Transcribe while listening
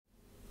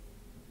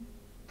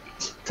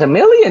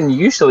Tamilian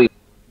usually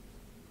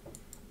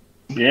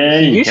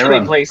Yay,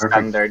 Heron. plays Perfect.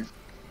 standard.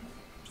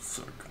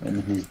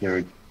 And he's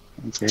here.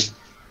 Okay.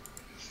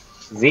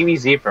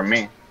 ZVZ for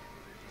me.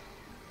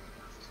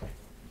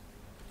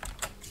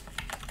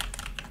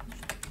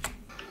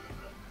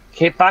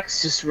 Okay,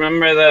 Pax, just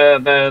remember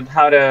the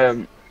how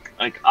to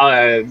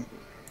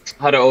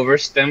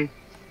overstim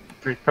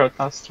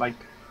pre-protest. Like,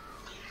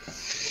 I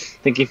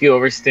think if you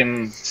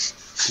overstim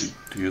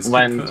do you skip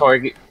when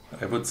Torg,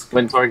 I would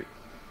skip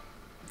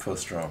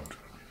first round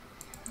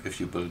if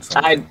you build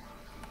something.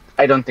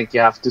 I don't think you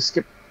have to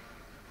skip.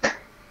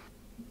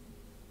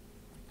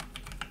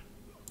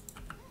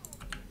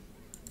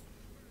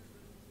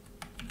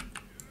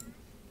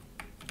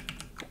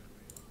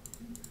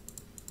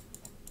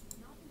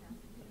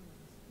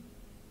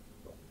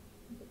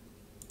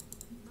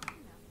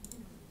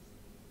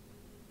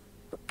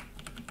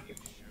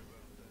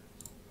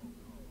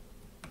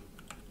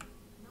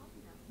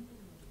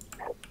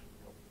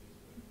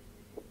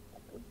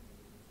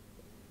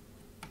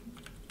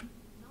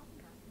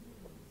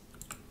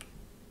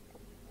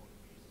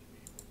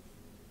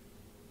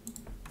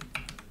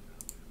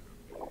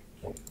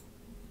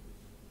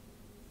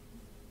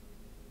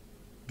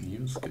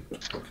 You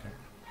skipped, okay.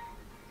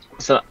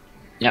 So,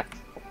 yeah.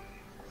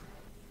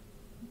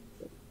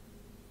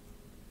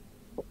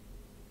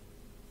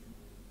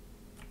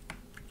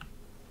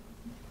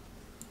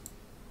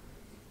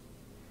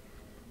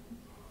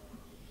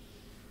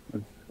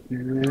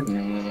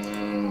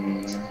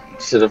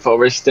 Should have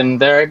overstimmed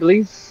there, I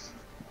believe.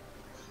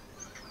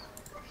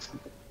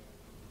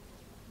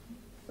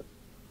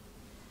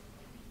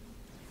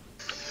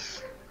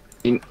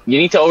 You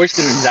need to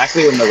overstim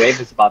exactly when the wave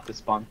is about to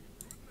spawn.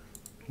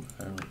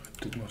 I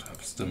did not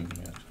have stim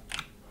yet.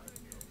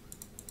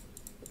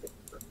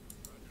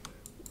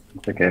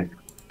 It's okay.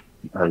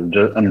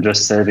 I'm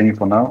just saving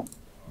for now.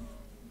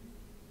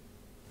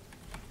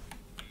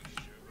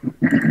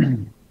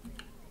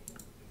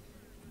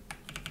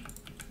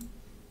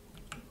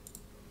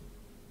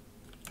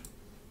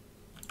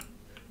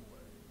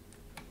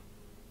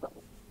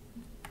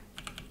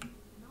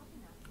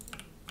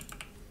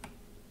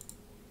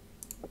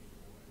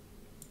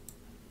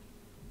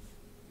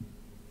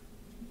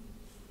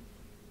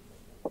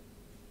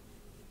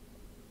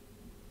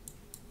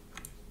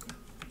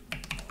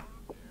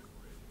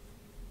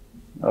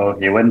 Oh,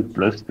 he went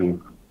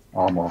 +2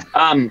 armor.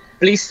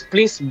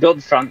 Please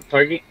build front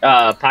target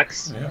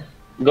packs. Yeah.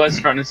 Go as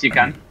front as you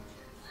can.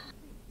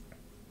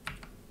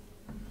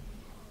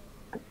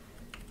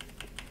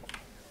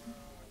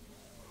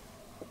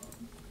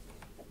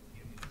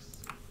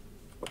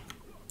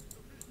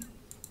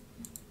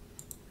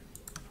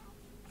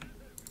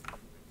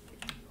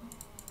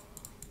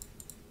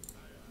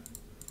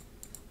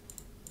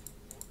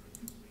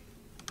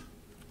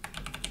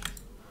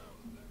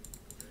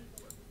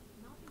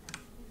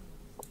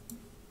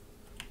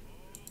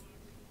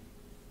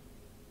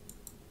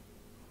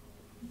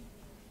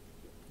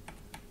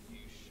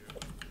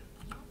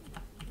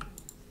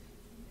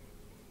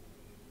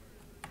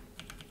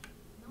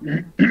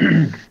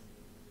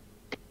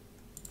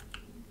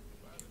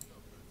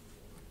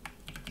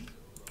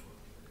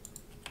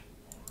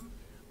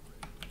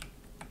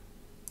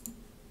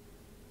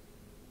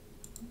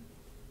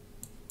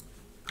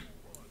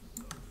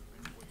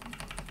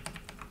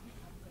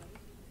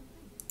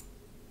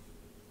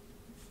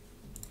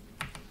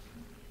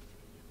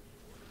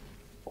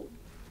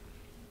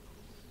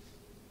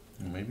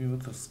 Maybe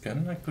with the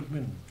scan I could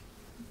win.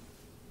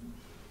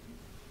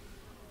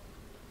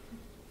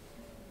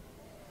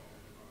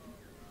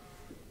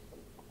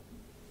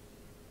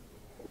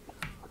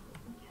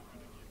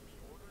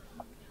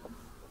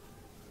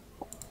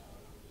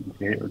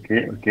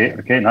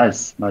 Okay,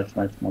 nice. Yes,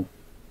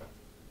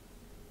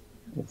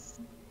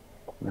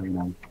 very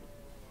nice.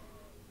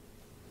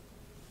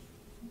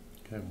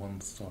 Okay, one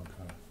stalker.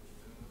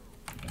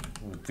 I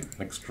think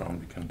next round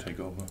we can take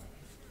over.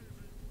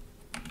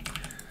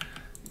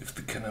 If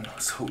the cannon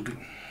is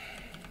holding.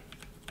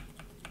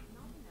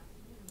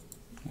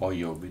 Oh,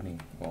 you're winning.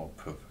 Oh,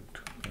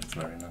 perfect. That's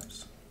very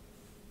nice.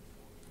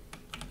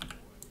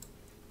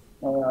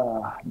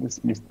 This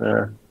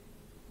Mr.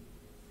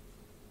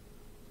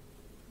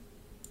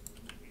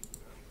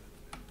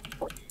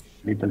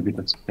 Little bit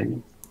of space.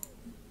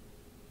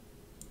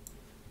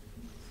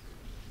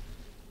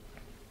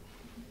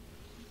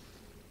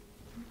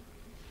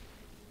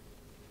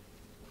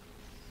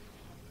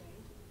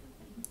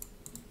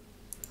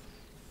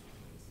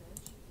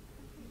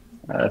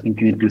 I think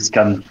you need to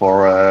scan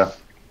for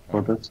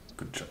this.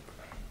 Good job.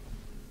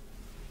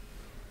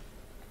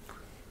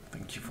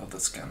 Thank you for the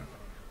scan.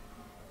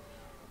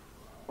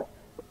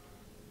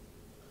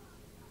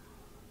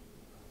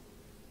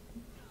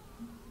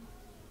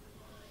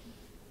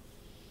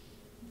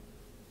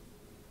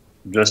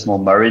 Just more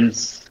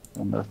Marines,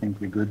 and I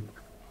think we're good.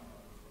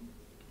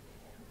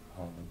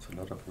 Oh, that's a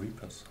lot of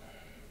Reapers.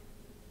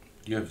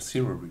 You have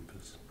 0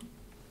 Reapers.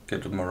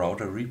 Get a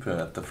Marauder Reaper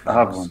at the flanks. I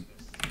have one.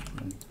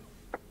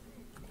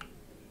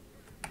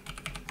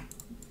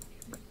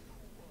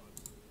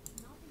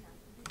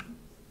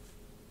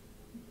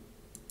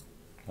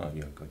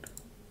 you're good.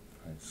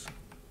 Nice.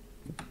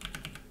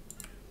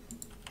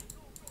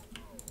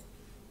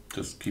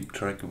 Just keep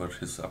track of what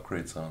his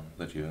upgrades are,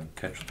 that you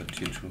catch the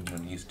tier 2.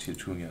 When he's tier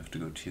 2, you have to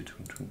go tier 2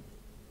 too.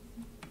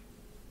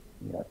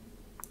 Yeah.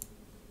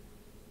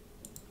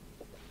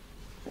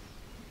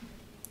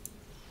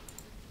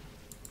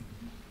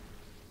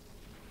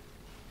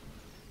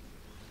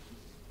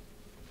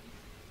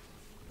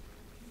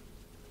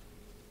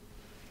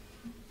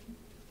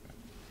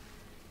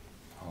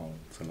 Oh,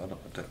 it's a lot of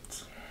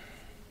adepts.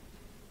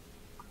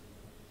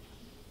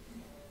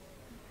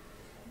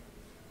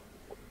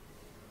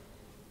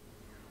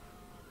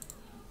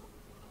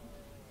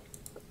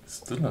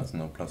 Still has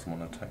no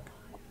 +1 attack.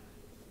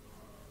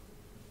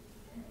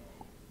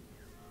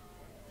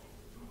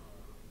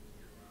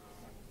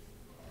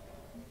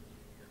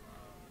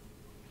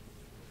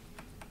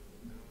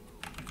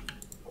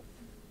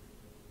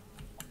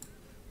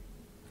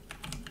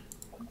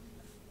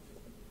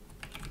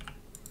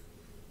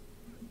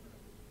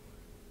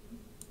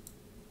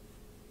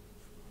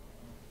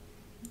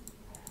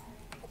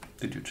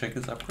 Did you check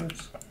his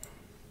upgrades?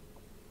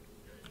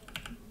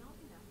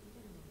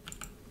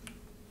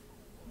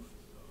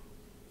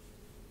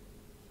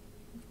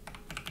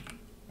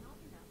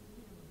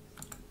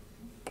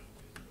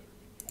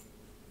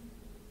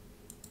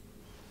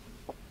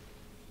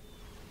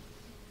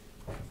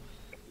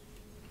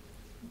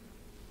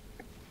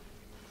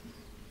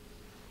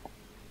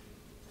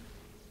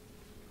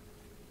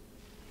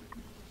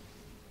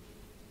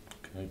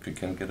 Okay, if you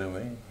can get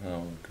away.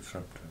 Oh,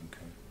 disruptor,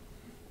 okay.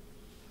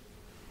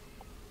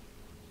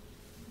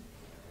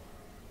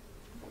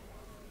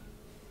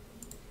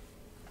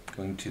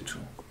 Going tier 2.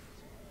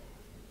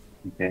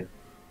 Okay.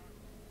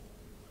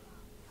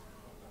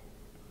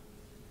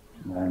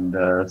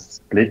 And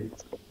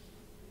split.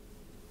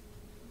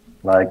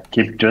 Like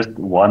keep just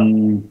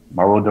one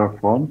Marauder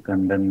front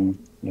and then,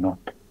 you know,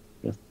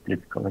 just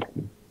split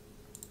correctly.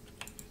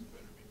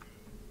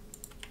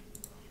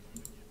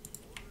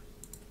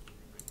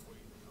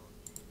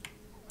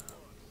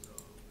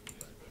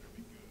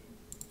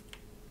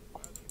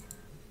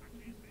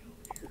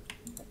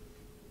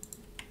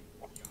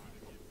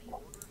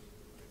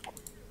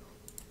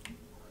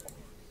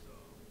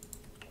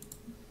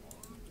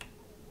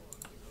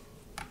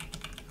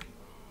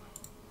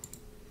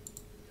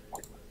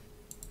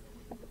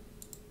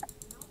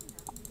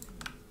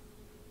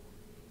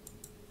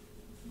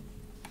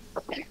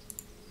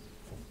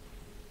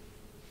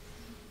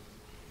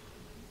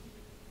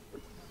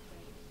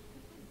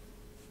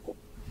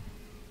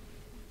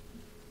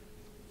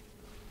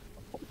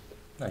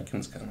 I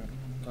can scan.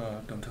 I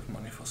don't have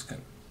money for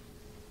scan.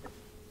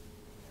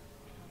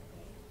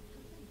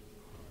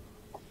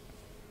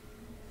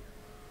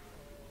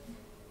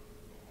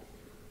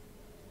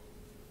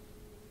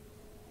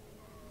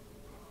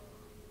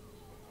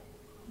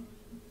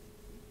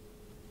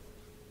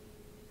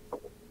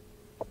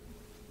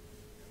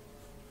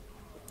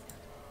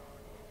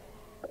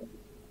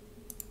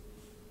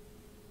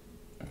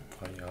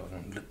 Fire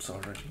on lips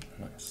already.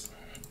 Nice.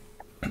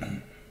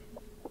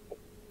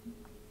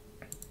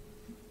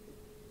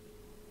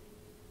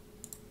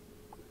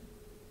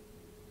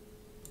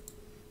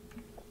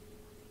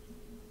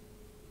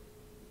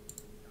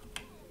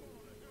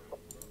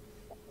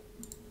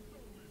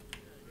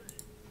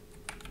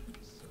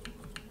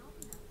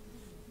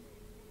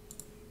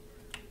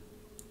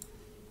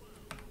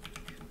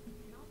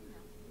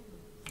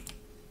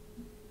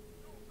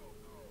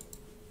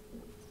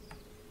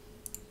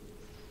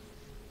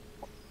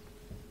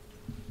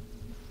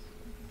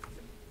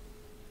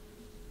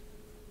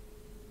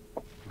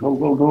 Go,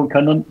 go, go,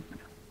 cannon!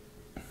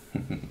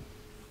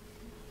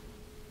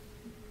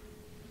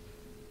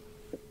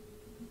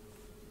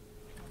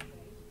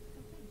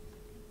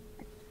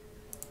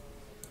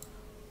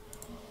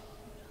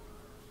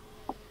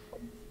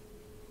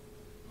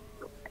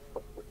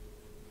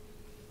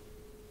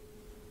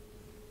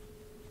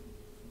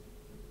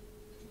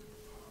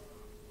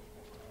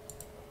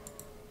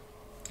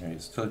 Yeah,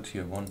 he's still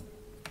tier 1.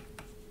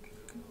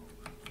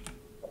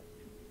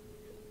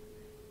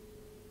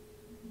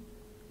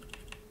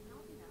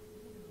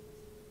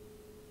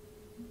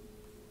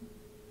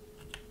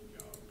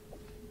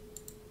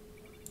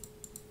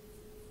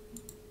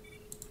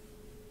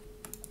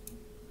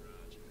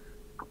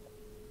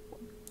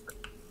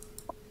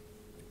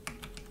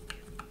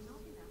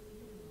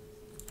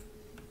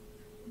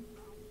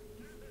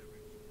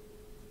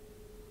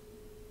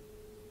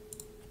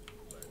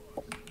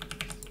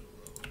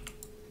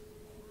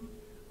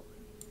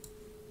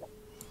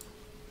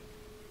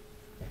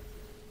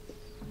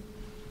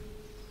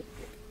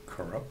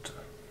 Corrupt.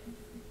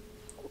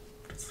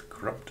 What's the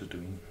corruptor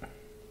doing?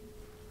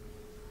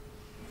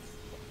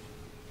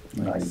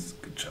 Nice,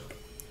 good job.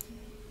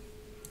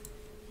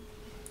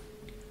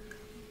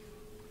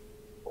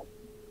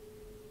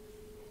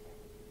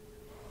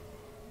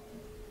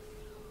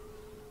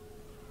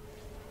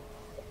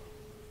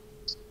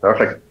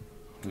 Perfect.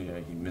 Yeah,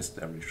 he missed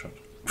every shot.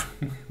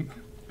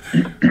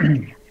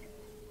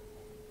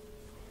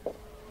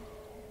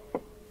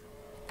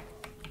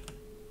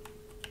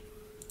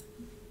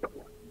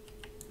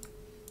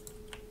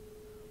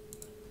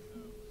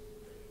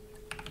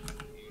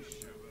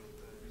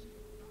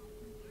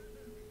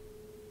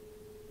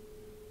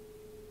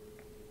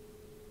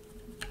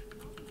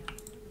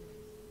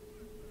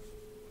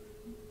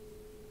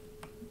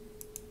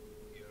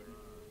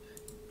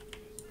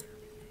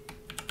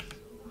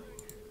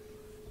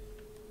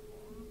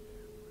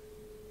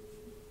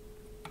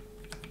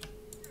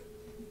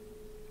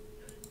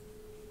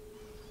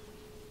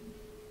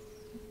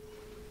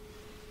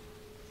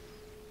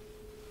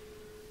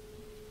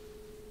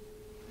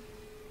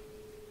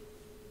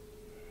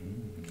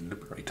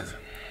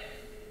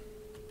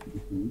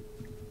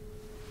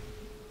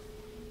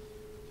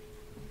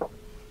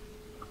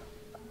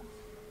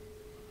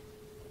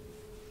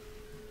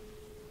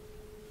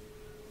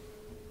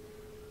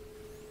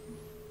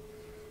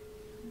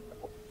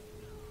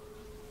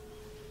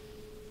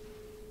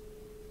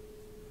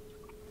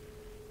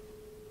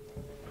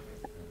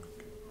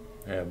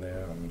 Yeah,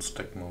 they're on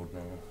stack mode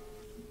now.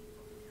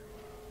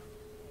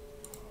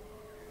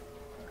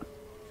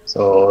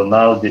 So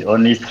now the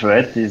only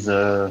threat is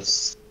a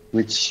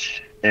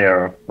switch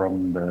air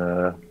from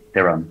the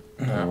Terran.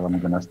 So I'm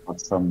gonna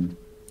start some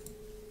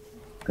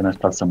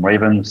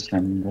ravens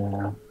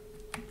and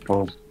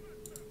pros.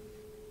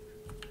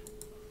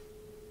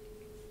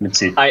 Let's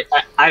see. I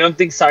don't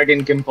think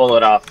Sardin can pull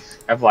it off,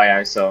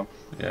 FYI, so.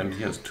 Yeah, and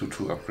he has 2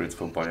 upgrades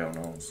for bio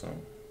now, so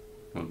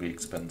will be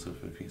expensive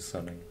if he's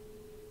selling.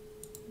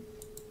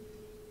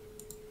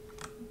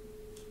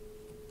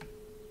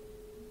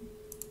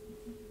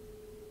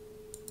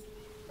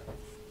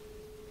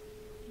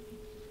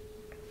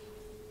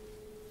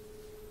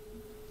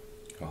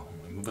 Oh,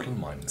 my little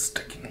mine is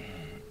stacking.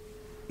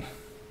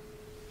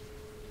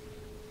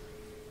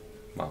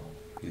 Wow,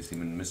 he's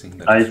even missing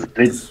that. I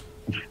split.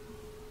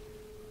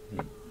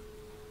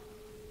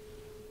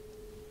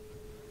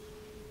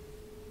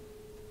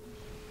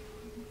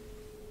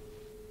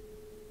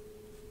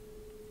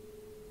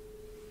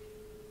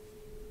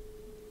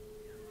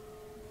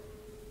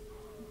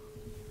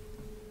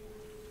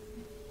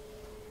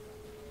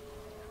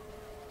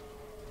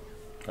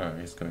 Ah,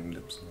 he's going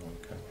lips now,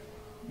 okay.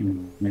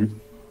 Mm-hmm.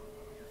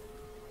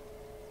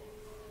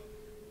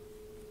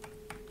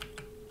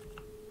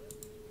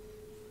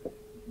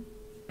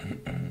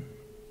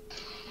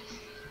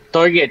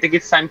 Torgi, I think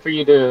it's time for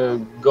you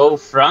to go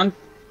front.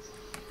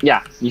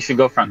 Yeah, you should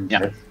go front.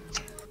 Yeah. Okay.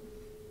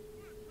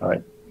 All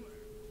right.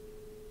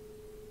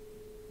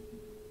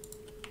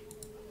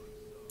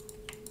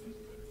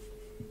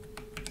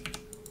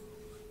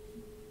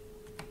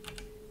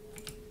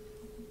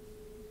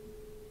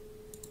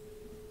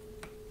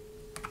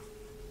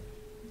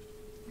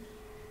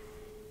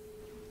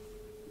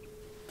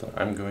 So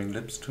I'm going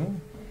lips too.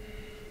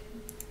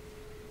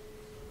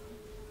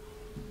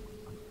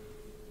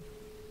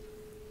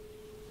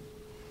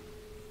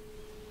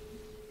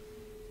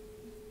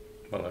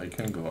 Well, I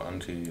can go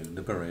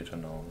anti-liberator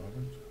now, right?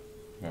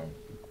 No.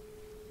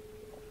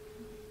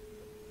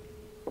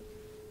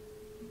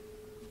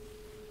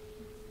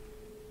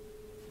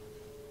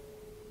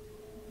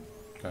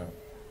 No.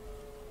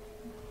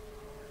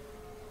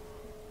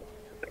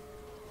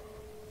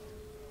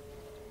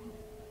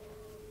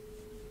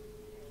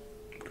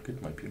 Look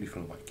at my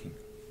beautiful Viking.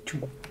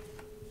 Choo.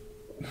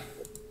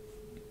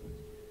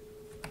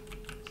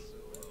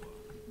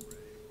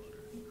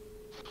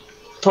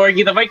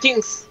 Torgi, the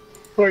Vikings.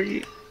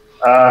 Torgi.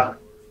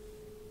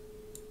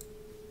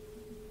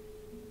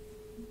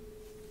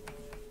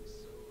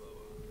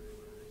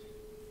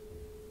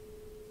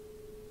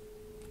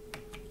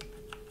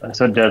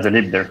 So there's a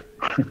lip there.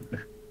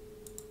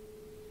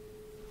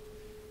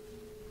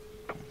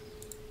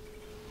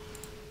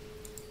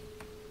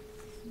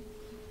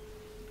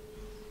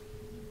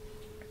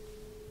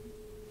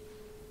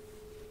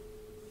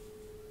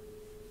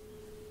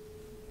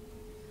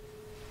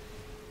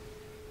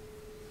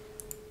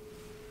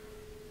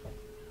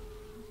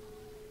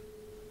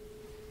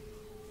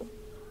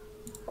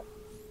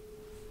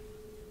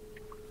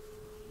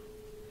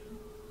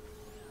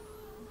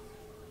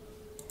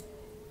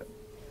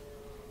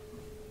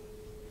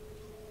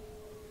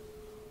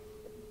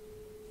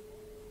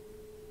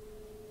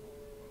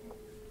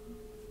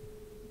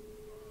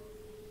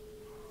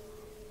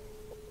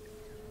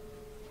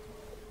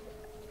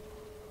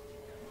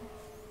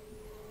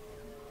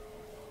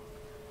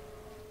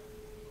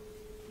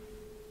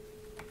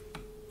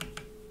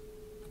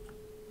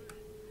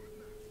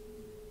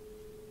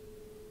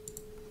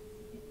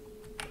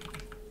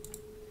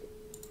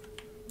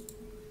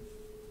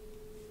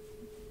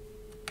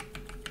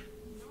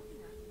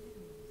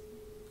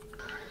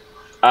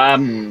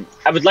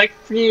 I would like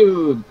for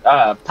you,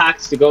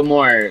 Pax, to go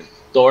more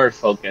door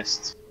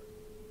focused.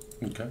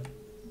 Okay.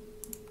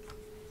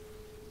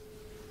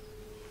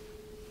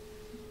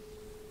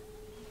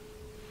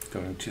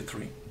 Going tier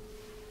 3.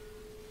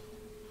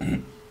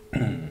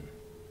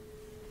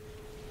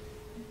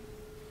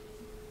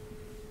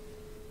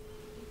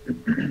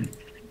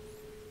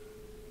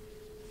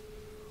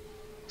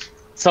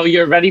 So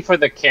you're ready for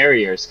the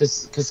carriers,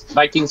 because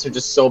Vikings are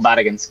just so bad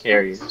against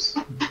carriers.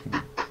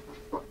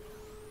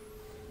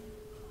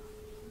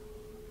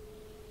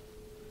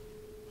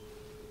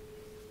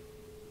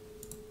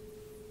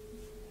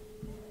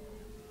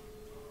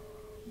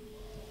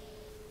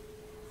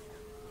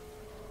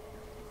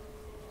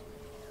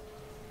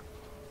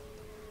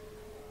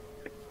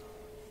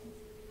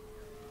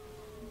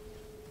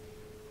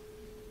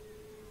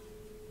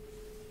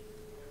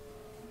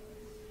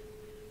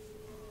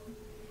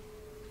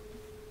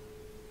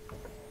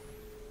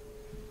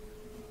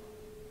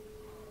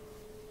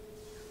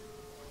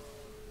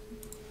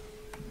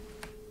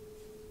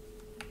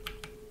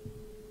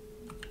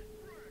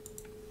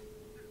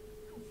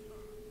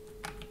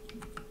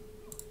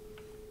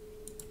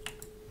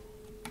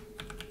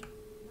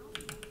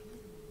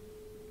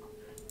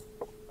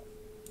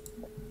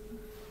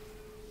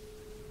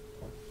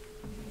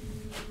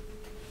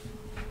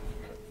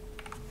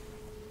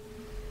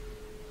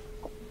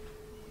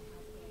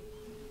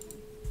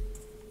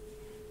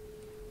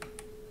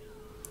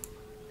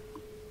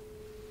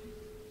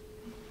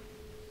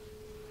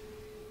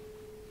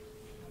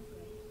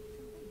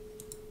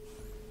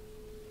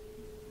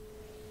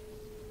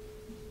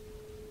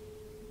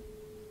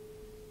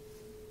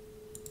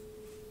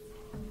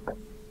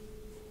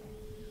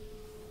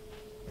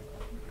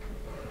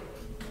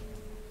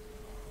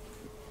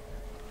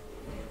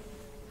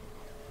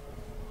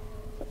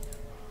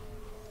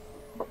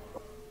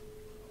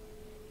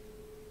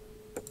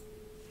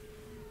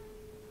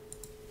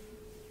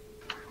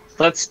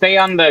 Let's stay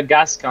on the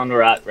gas count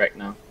we're at right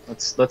now.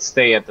 Let's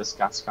stay at this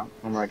gas count.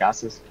 No more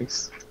gases,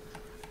 please.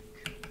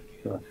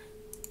 Sure.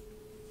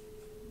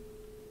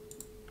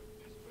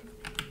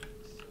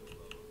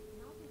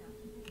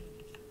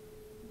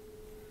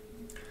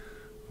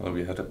 Well,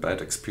 we had a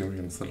bad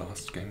experience the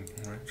last game,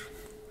 right?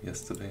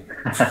 Yesterday.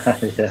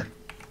 Yeah.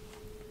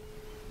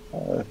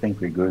 I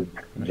think we're good.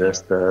 Yeah.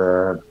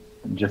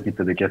 Just need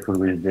to be careful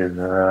with these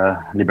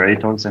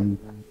liberators and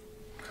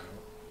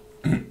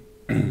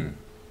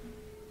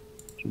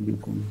should be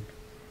fine.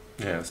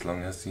 Yeah, as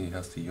long as he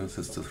has to use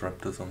his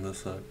disruptors on the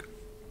circ,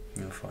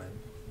 we're fine.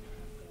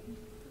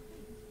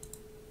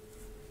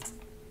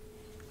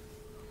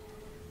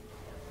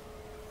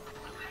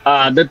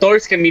 The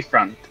doors can be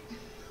front,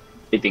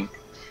 I think.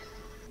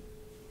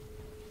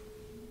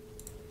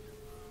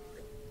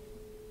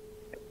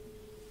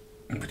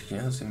 But he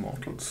has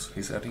immortals.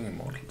 He's adding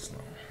immortals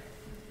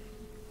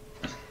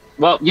now.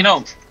 Well, you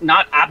know,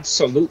 not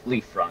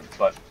absolutely front,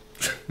 but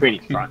pretty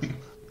front.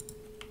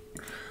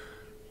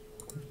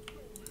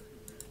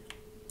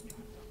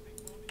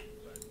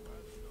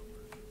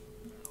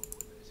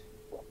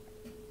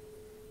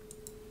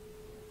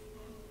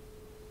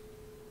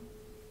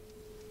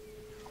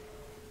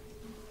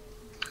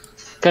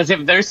 Because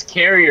if there's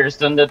carriers,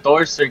 then the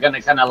doors are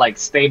gonna kind of like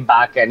stay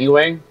back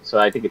anyway. So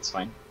I think it's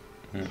fine.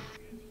 Hmm.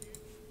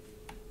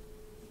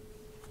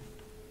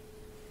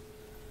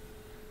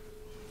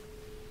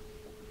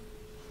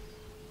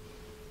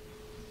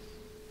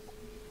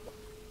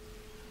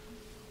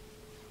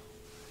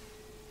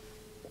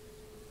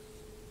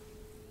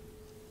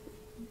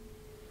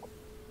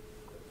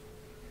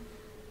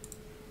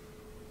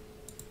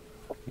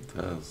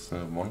 There's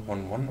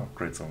 111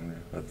 upgrades only.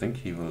 I think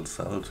he will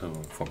sell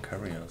for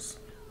carriers.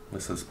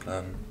 This is his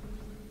plan.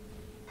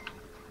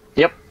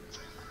 Yep.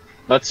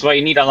 That's why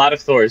you need a lot of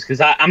Thors,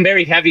 because I'm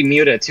very heavy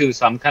muta too,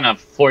 so I'm kind of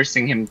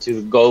forcing him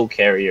to go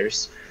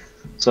carriers.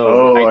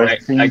 So I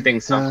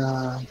think so.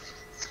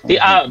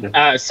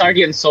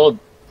 Sardian sold,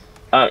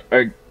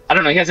 or I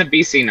don't know, he has a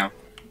BC now.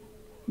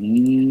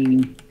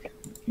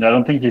 I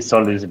don't think he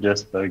sold. He's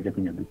just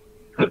getting a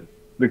bit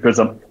because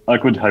I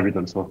could have it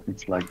also.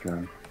 It's like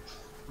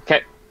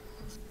Okay.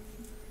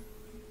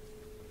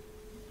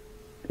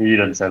 he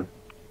didn't sell.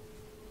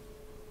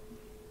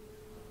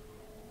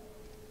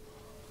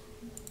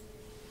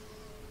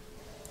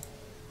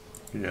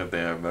 Yeah,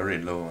 they are very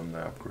low on the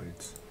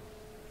upgrades.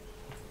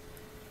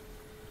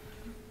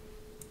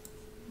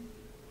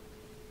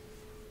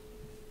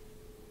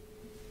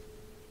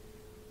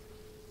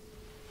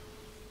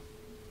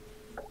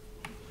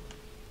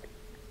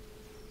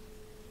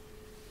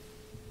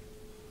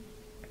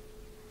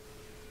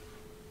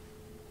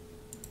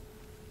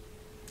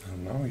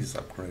 And now he's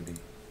upgrading.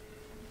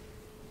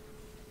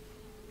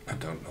 I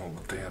don't know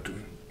what they are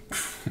doing.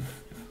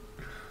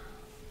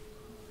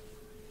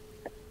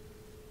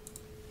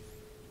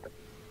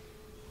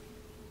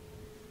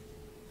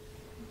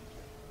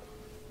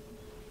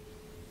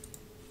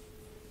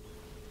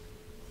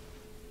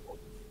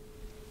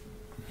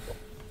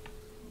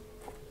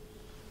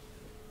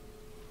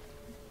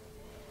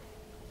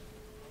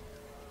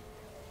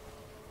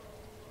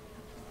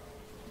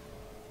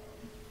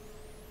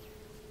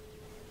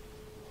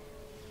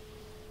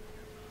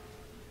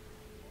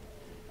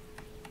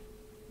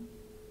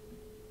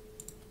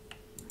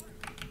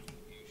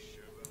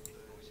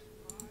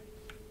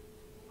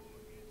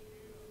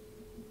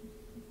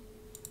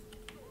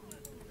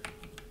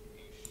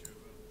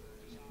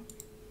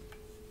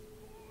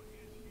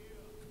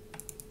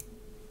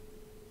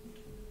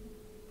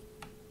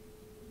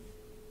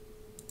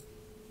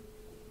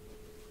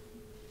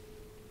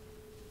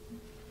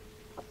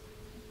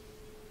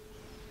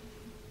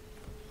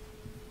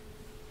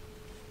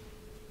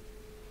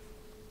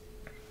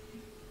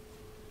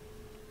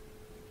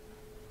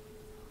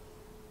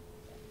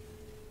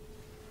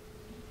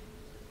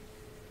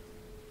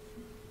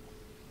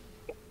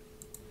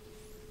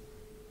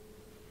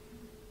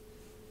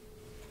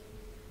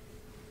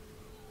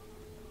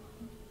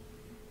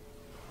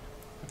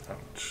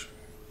 Ouch.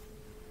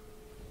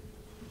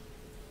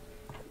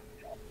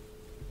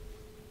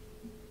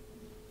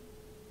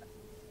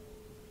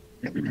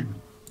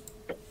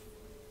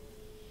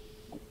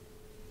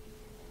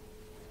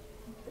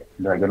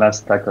 They're gonna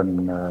stack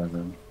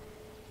on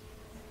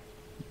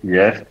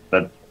yeah,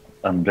 but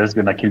I'm just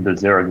gonna kill the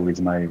Zerg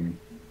with my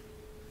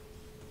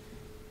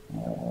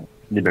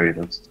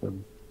liberators. So.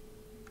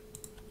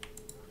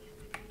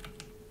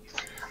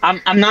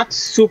 I'm not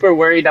super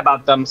worried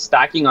about them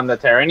stacking on the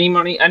Tourney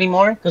money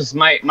anymore, because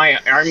my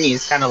army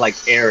is kind of like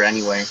air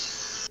anyway.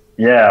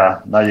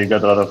 Yeah, now you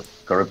got a lot of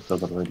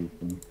corruptors already.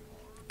 So.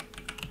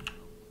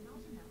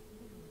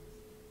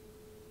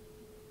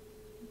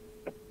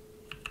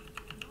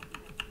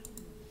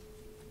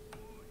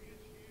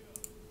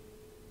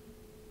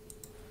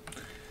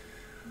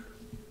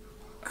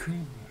 Okay.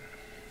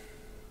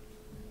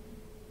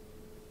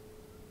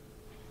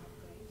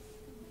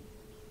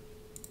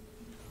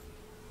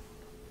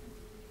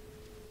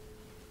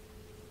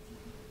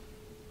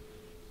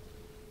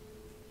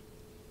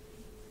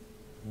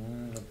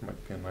 That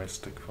might be a nice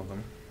stick for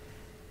them.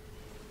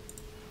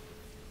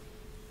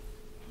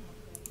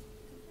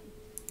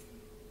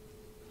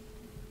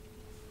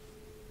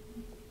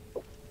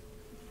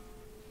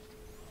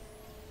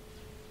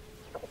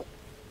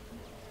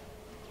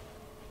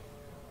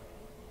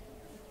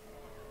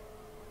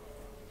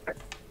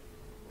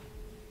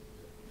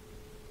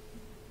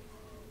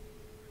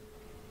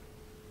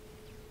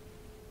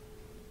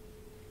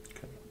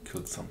 Okay,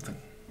 killed something.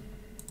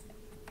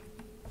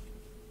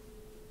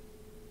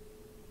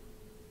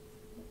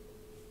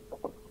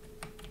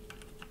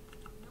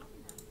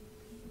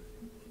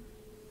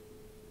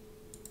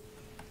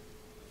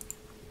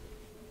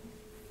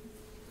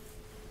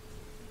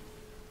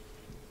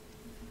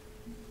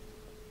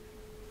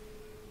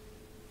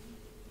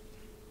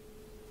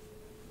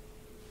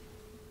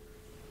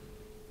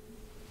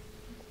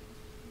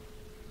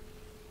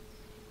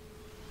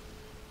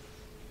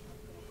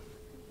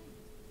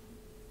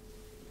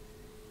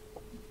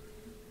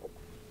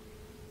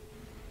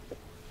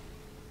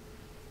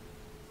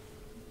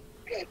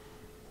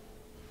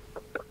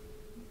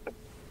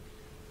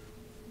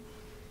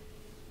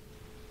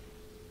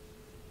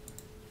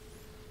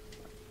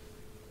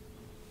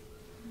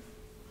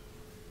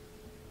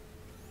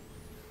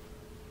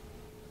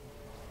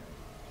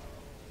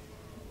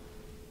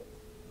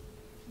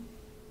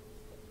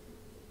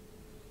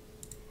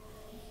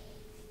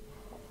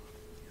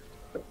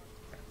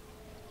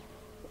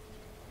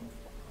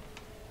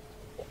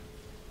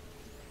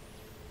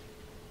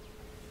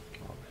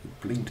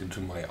 Blinked into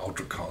my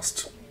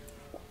autocast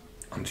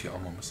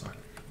anti-armor missile.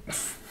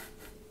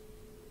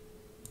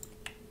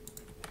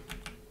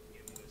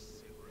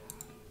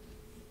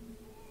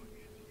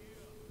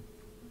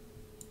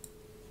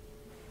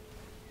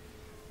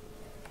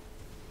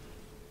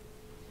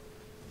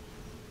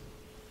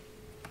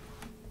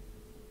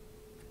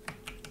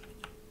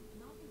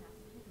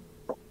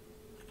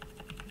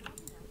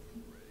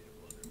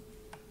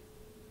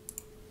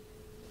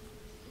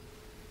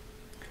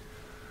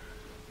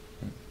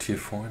 Tier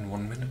 4 in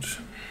 1 minute.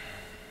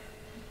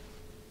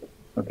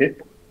 Okay.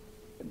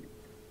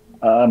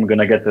 I'm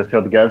gonna get the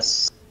third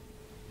gas.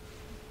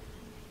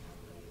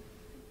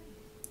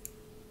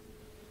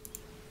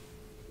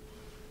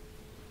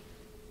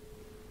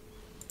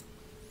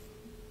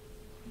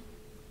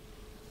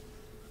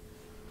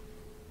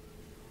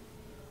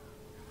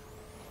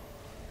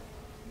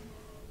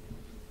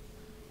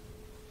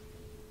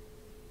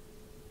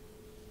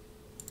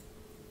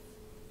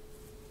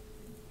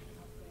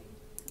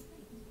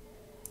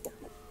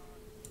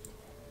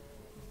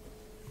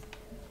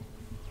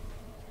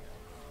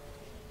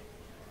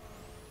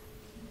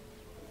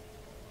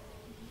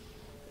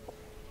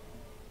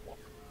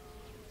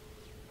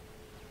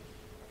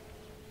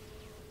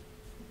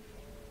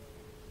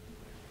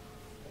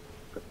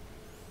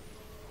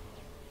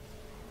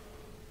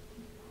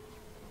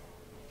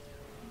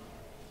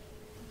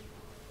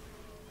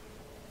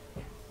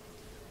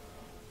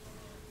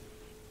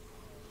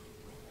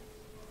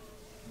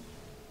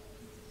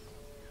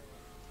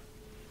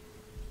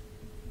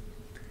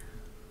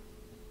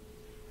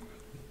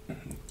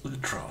 The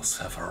Astrals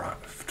have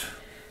arrived.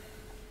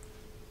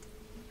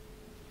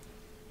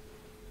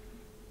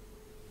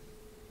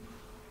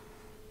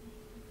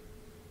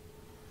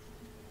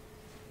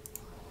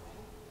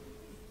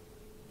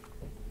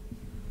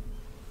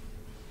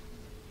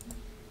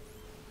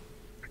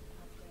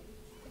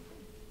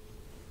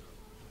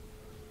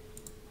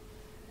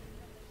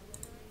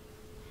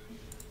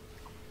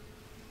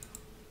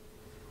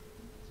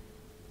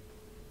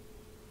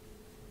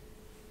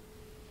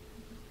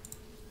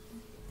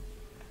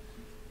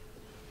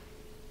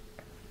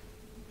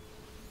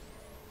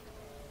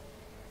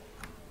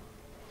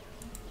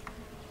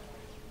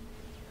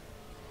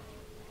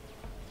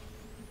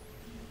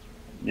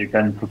 You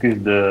can focus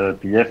the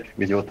PF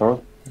with your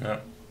Thor. Yeah,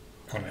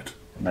 on it.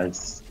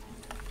 Nice.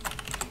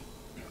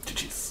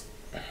 GG's.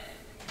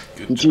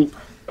 Good GG.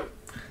 job.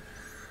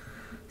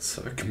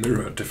 Circ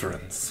mirror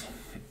difference.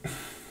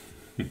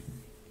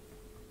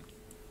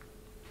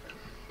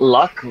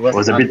 Luck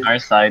was a on bit- our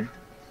side.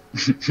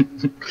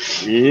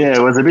 Yeah,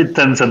 it was a bit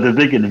tense at the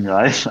beginning,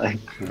 right? Like,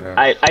 Yeah.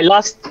 I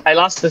lost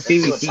the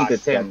CVT to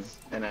Tim.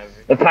 The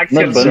Not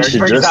Paxian bunch, Surge,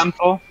 for just-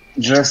 example.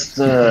 just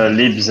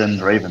Libs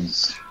and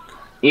Ravens.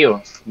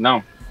 Ew,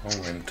 no.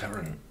 Oh, and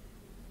Terran.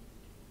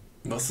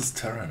 Versus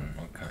Terran,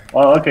 okay.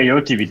 Oh, okay,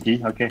 you're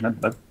TVT. Okay, not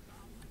bad.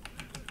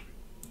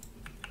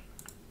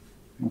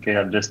 Okay,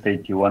 I'll just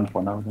take T1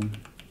 for now then.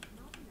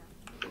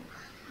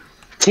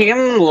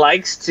 Tim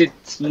likes to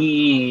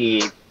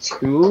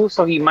T2,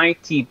 so he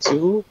might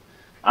T2.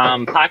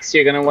 Pax,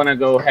 you're gonna want to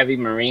go heavy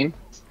marine.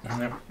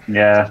 Yep.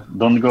 Yeah,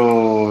 don't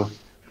go,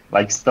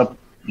 like, stop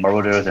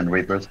Marauders and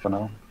Reapers for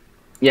now.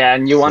 Yeah,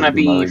 and you want to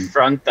Heavy be marine.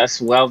 front as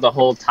well the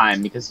whole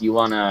time because you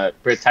want to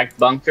protect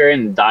bunker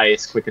and die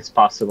as quick as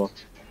possible.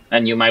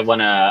 and you might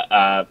want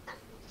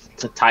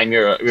to time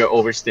your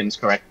overstims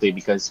correctly,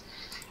 because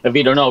if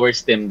you don't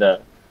overstim,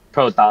 the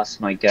Protoss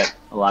might get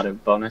a lot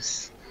of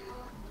bonus.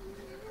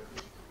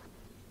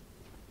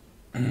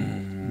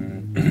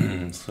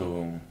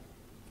 So,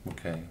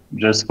 okay.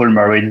 Just full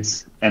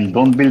Marines and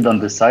don't build on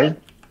the side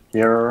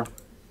here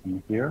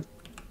and here.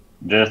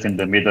 Just in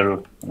the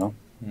middle, you know.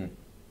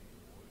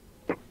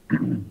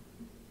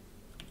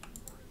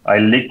 I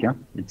leak, yeah.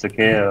 It's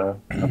okay.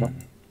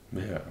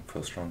 Yeah,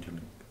 first round you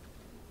leak.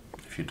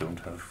 If you don't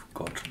have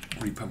got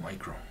Reaper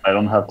Micro. I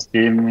don't have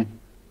Steam.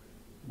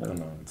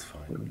 No, it's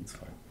fine. It's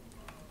fine.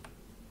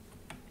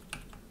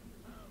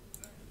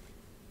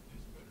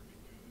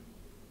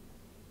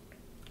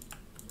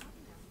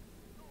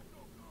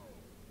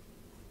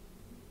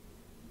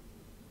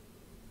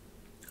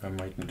 I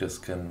might need a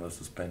scan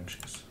versus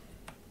Banshees.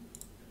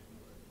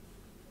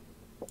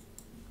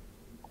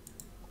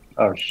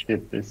 Oh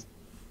shit, this.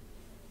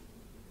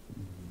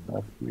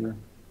 Back here.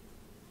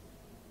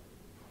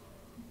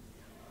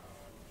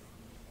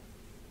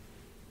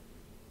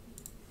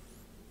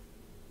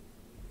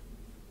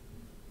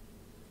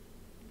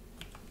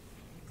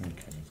 Okay,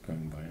 it's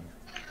going by.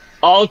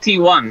 All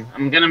T1.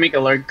 I'm gonna make a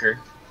lurker.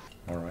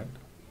 Alright.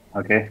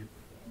 Okay.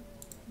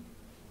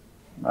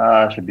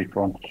 Should be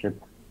front. Shit.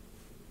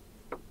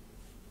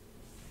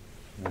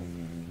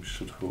 We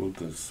should hold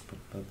this, but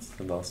that's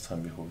the last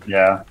time we hold it.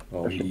 Yeah.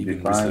 Oh, that he should be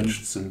even fine.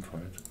 researched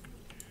Simfight.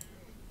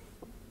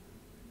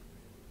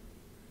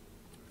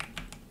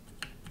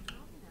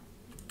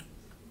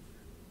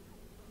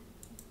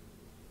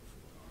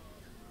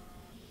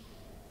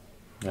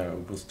 Yeah,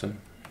 Obersten.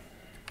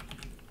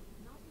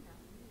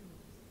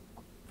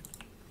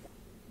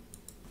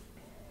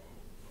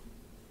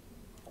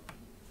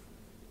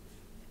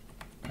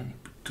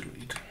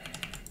 Delete.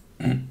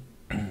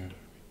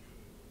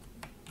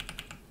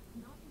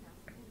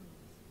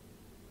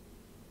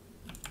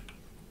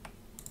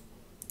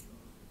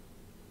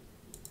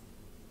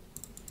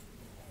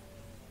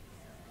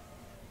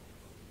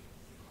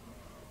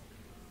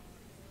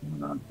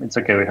 It's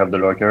okay, we have the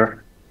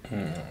lurker.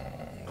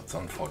 That's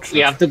unfortunate.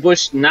 We have to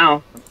push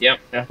now. Yep.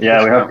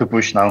 Yeah, we have to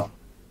push now.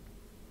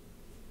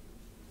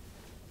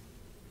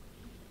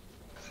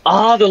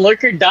 Oh, the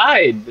lurker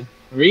died.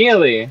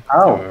 Really?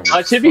 Oh. Oh,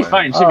 it should be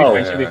fine. Should be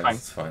fine. Should be fine.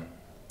 It's fine.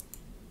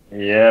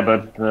 Yeah,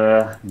 but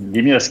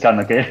give me a scan,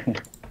 okay?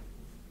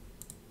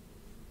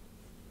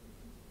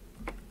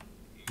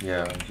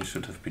 Yeah, you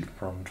should have been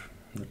front.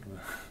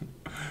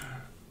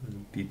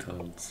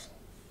 Details.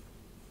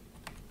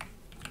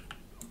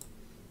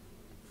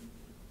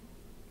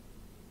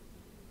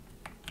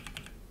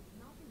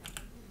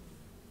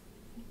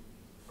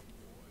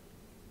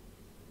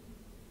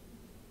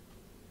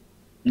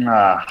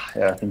 Yeah,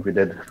 I think we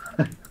did.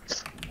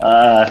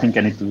 I think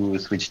I need to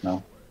switch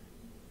now.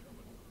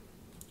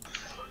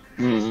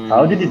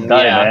 How did it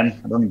die, yeah.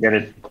 man? I don't get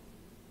it.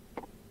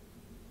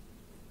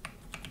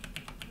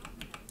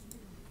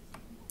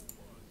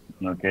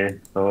 Okay,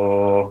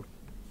 so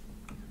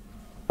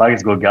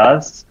Bugs go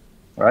gas,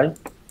 right?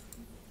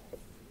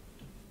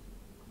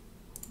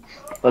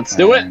 Let's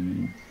do it.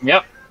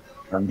 Yep.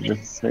 I'm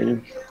just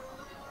save.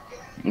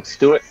 Let's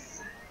do it.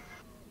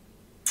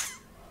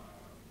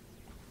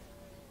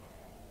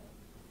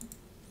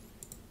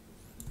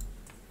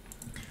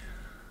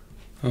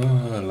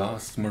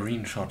 Last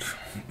marine shot.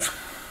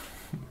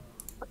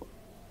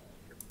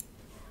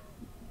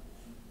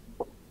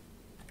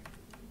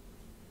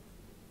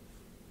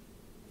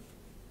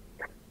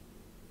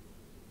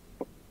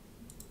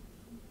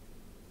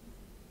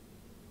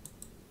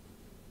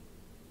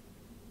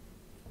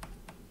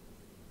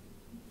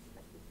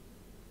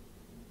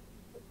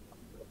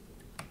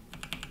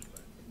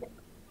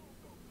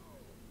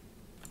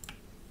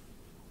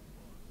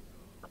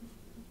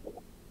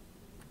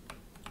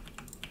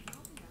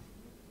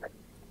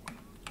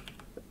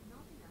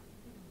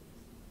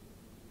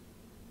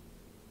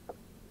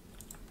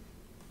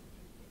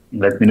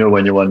 Let me know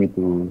when you want me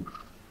to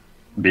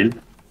build.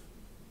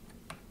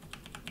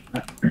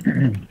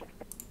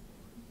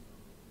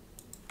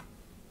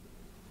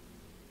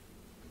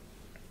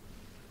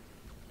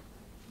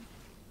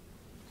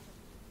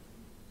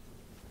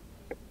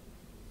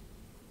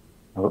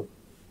 Oh.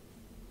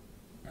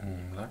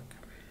 Luck.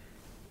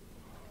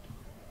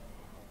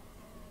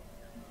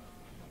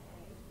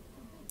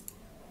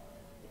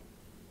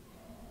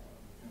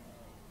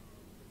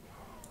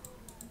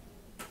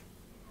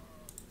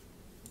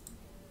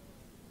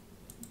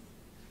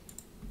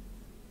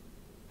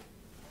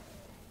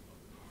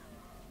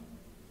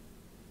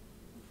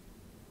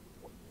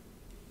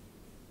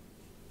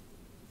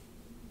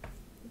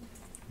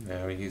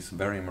 Yeah, he's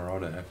very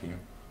Marauder happy.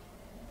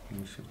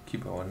 We should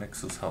keep our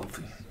Nexus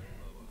healthy.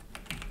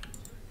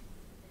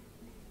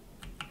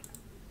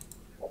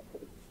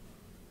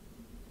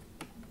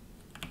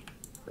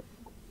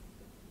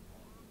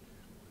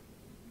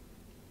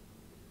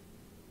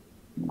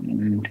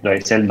 Should I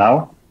sell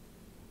now?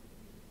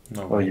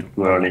 No, Or wait, is it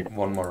too early?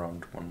 one more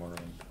round.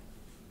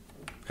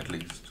 At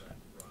least,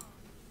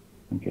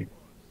 Okay.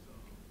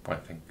 I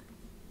think.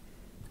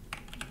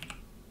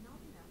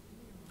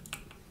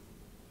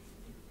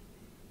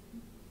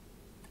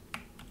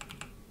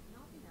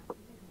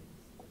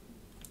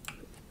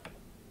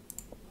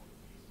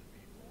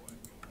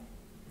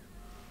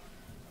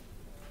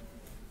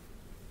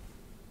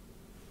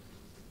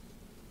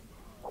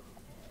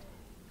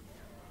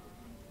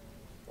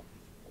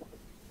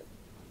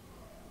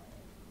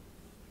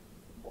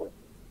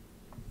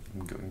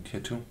 And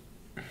here too.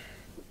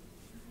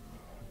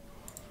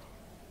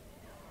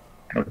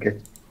 Okay.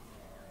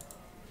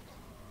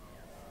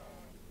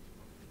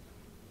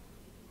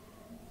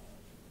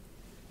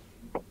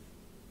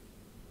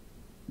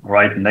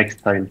 Right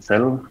next tile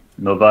cell.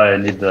 Nova, I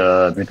need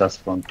a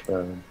Metaspawn.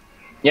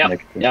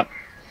 Yep,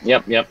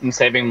 yep. I'm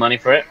saving money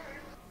for it.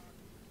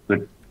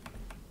 Good.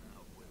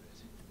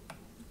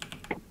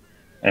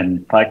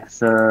 And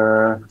Pax,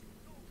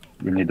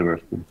 you need a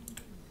rescue.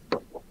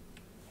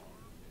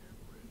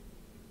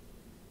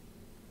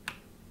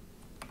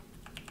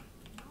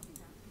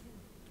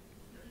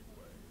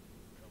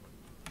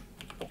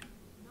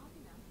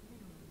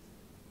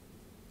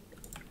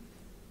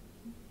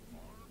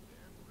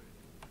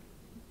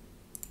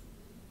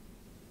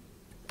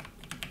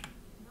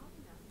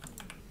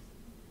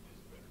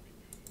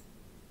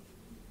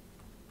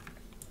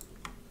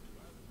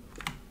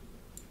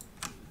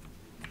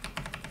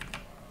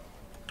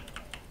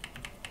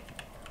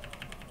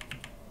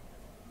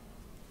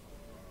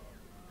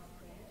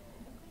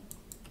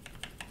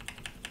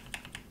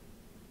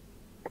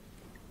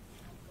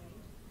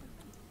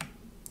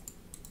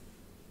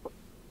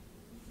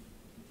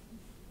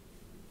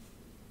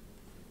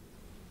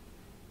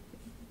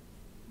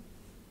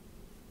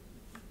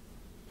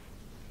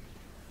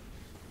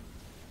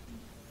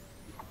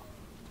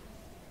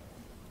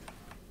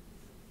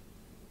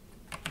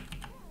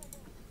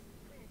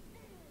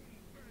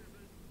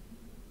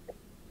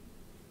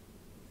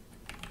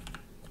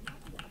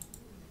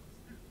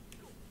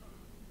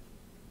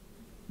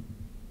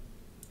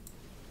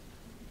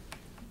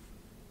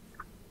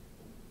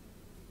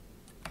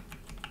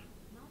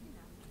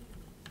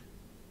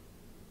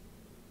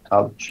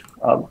 Ouch,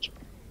 ouch.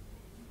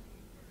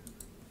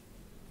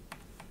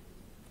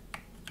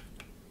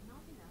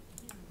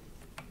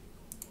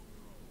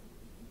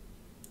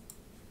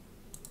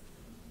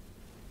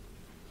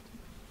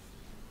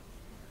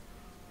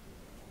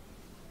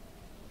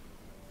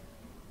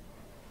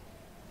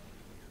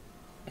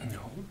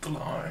 Hold the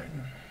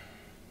line.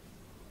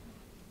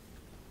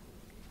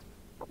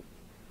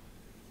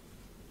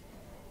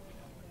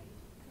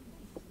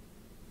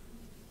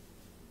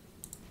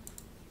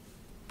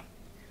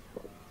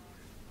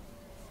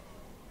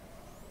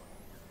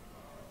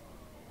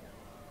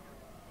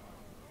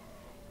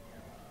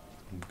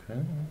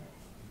 Okay.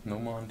 No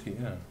more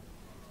anti-air.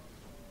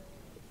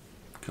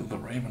 Kill the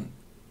Raven.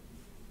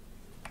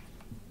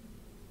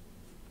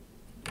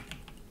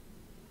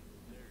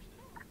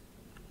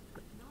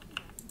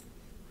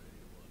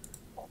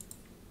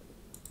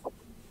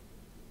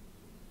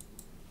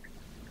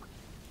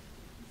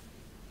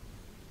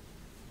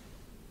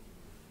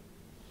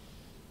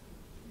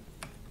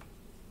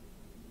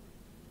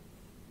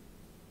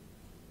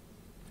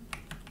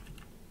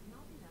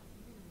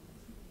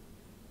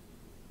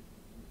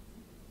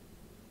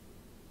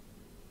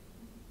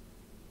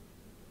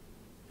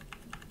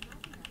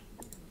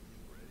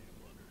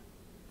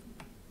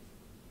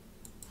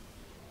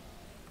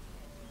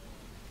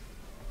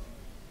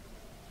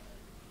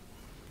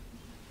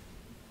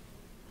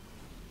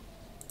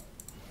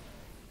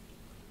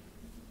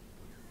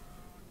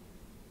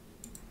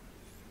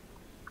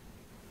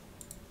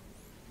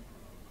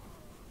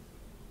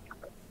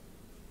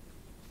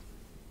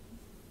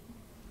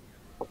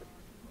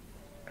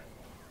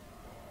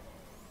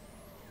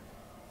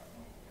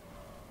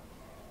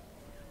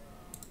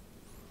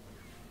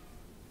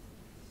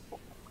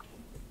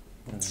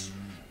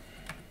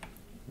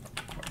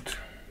 Not quite.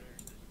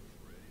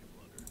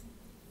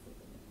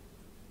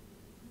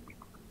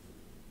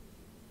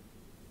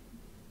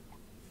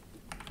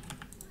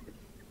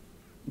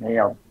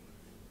 Yeah.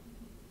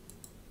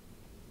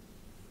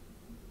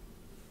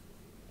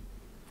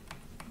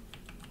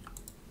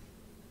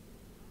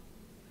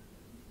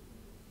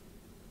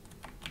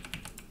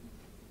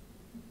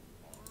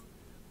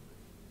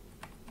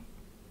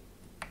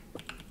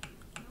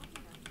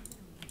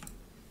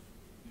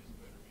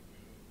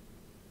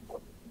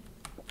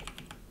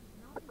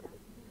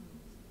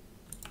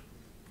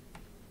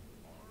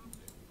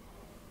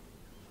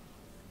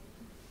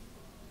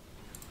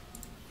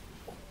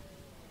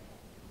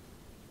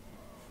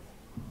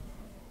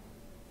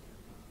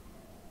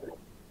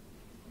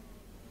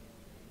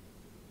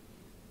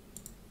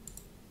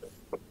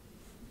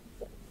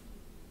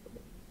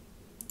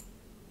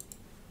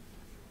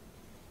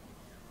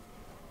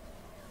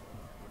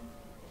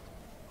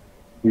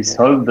 We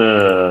solved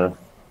the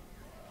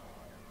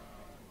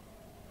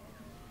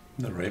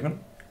Raven?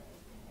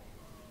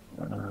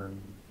 The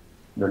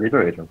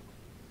Liberator.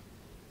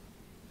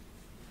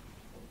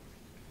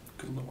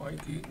 Kill the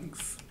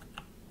Vikings.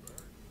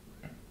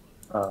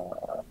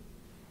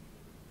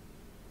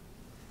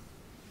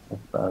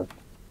 What's that?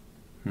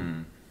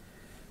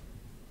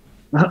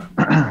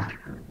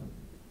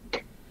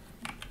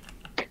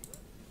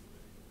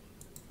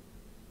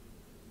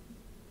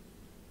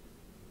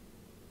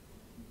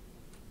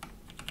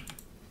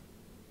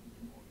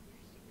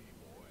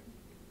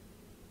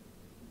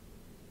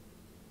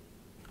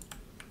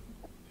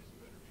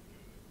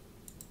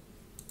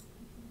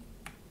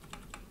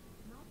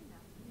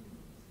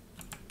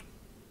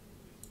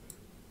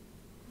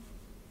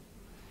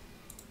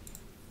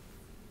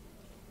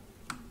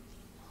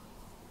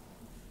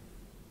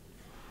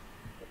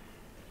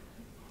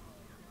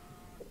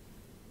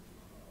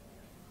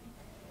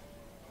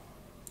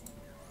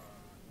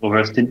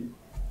 Oversteam.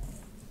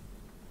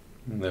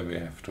 Then we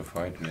have to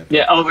fight.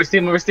 Yeah,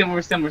 oversteam.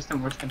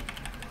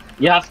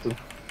 You have to.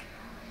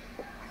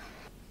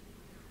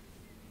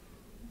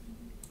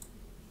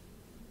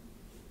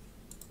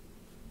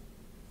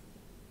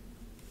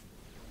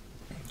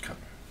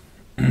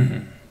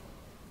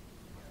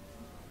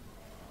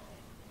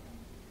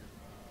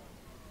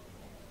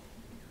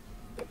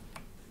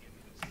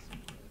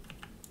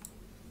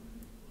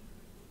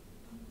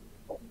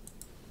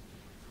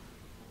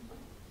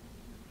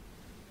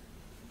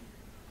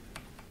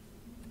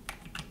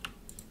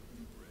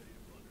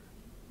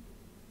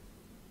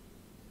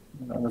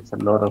 That's a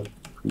lot of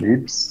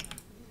leaps.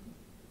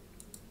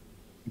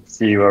 Let's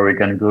see where we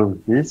can go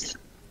with this.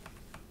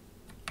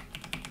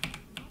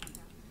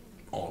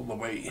 All the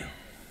way.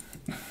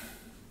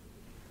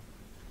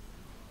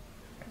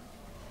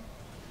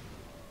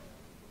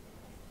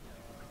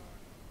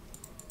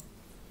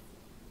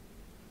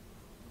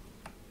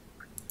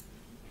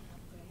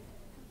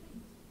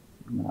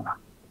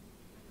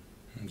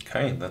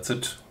 Okay, that's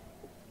it.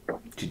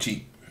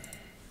 GG.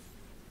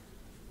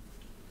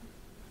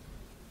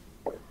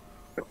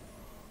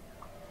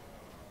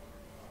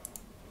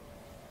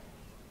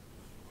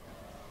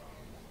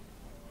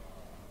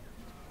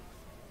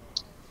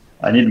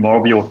 I need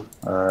more bio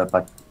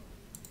pack.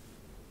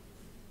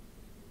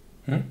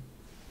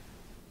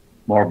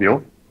 More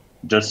bio.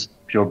 Just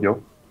pure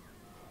bio.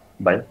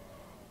 Buy.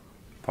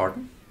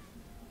 Pardon?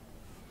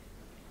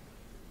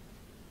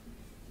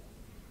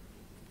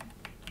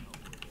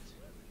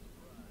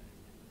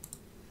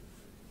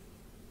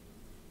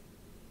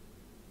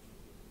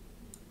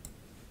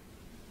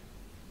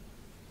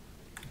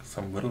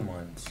 Some little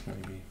mines,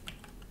 maybe.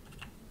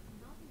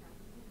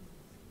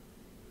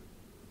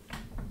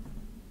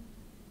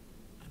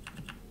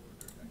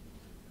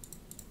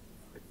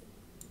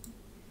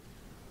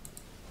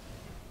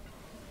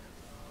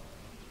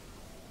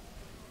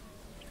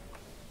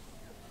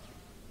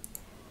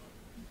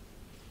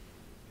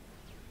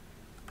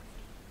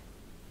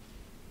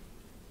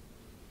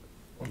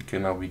 Okay,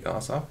 now we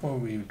gas up or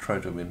we try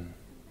to win?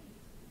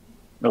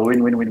 No,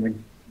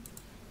 win.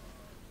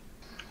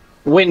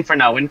 Win for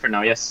now,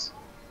 yes.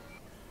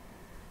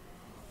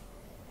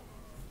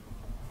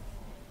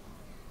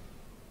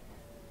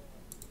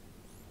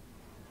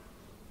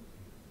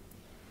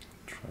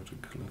 Try to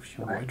kill a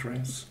few white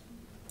rays.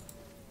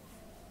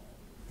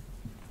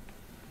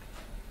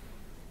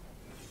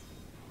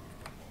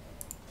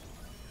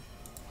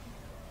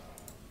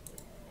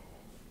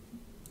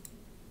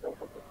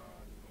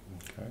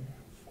 Okay,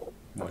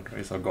 white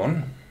rays are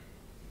gone.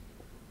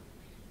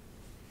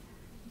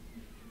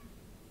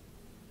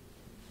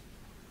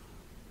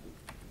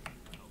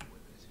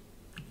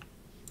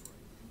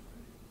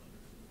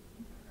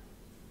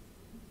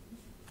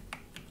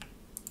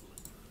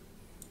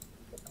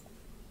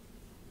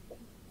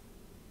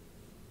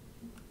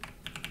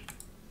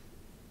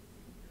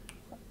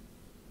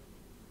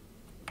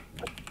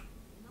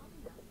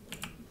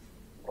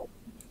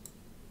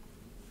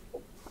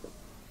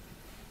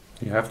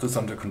 You have this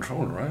under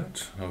control,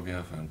 right? Oh, we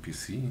have an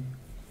NPC.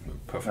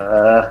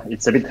 Perfect.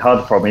 It's a bit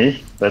hard for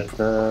me, but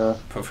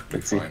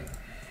Perfectly fine.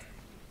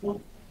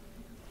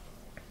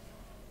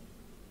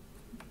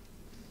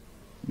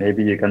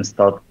 Maybe you can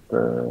start.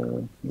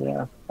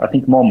 Yeah, I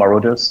think more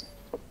marauders.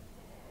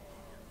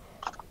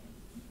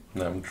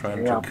 No, I'm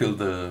trying to kill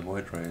the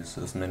white rays,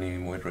 as many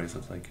white rays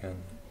as I can.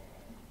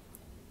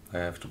 I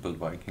have to build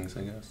Vikings,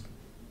 I guess.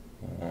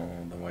 Oh,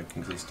 the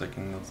Vikings are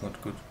stacking, that's not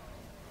good.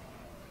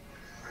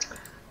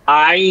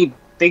 I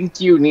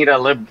think you need a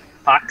lib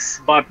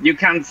fax, but you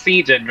can't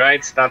siege it,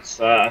 right? That's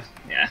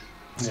yeah.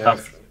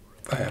 Stuff.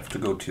 I have to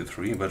go tier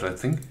 3, but I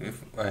think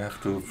if I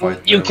have to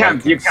fight you the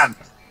can't, Vikings... You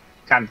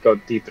can't go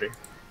T3.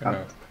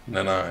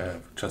 No, I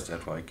have just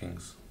add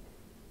Vikings.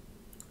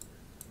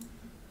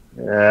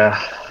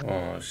 Yeah.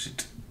 Oh,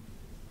 shit.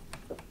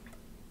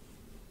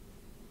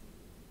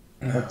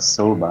 That's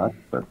so bad,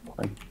 but...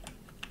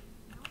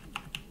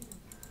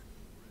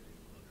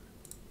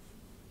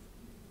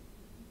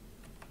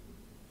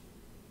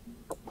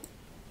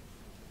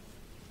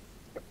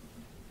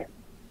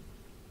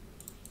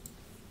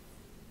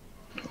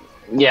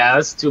 Yeah,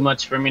 that's too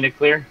much for me to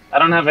clear. I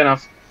don't have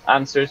enough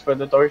answers for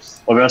the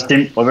doors.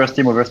 Oversteam.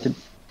 Oversteam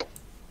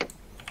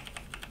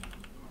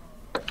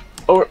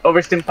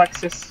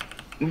Plexus.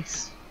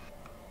 Nice.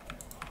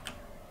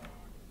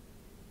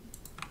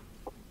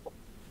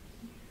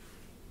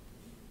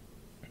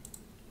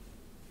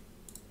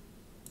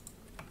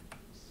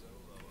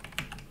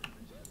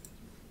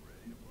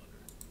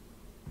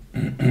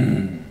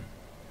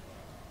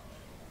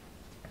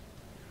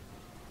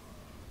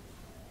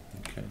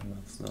 Okay,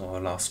 that's our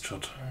last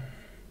shot.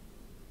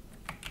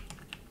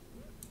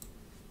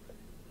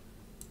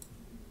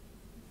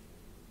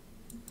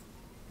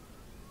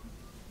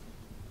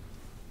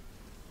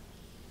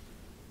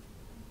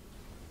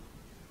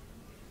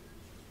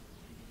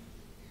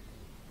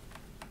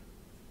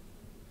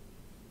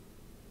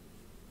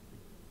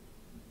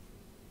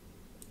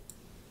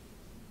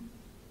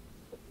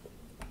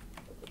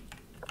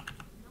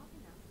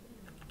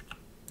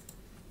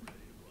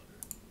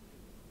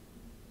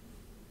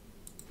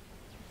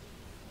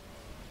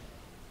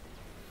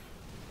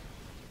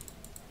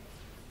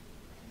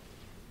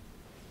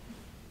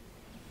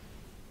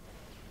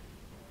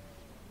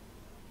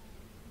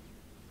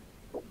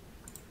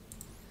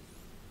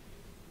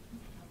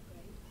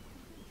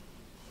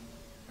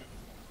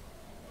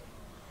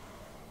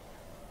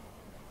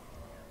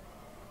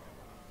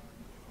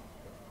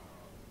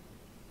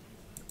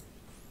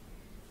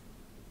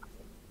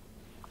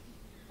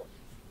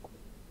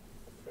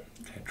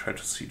 try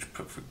to siege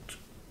perfect.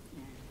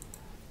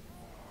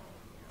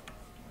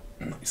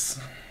 Nice.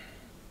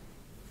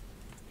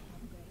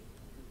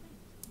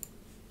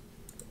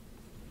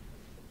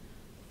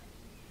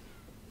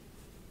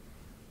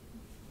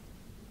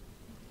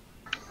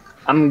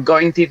 I'm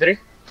going T3.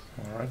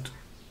 Alright.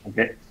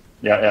 Okay.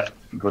 Yeah.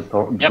 Go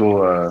to Yep.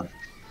 go.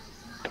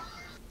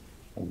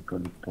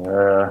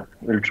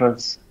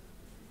 Ultras.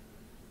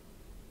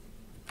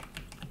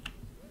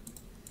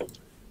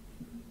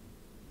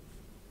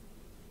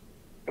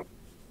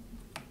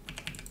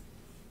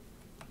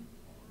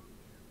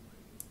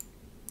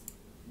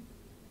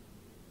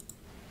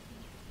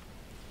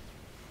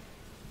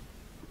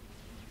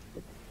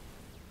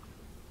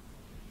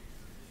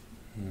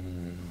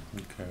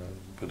 Okay,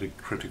 pretty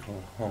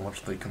critical how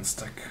much they can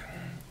stack.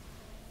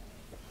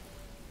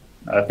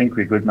 I think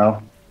we're good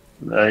now.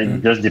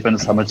 It just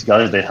depends how much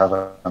guys they have.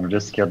 I'm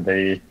just scared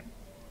they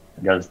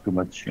guys too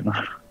much, you know.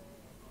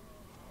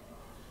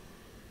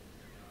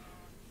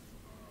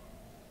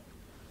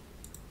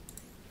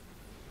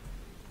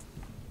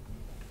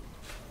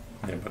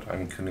 Yeah, but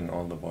I'm killing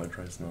all the Void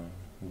Rays now.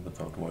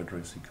 Without Void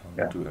Rays, you can't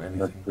Yeah, do that's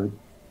anything. good.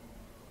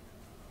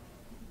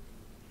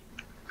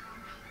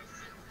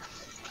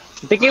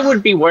 I think it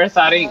would be worth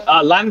adding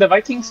land the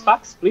Vikings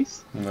packs,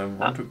 please. And I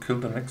want to kill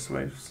the next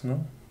waves,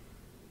 no?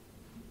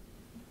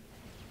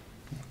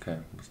 Okay,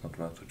 it's not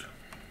worth it.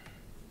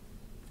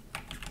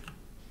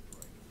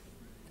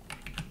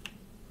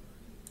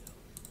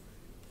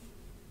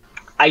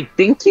 I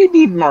think you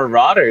need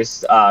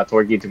Marauders,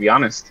 Torgi, to be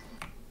honest.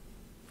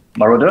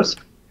 Marauders?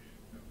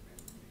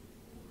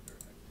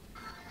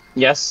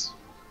 Yes.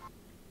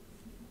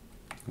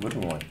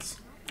 Little ones.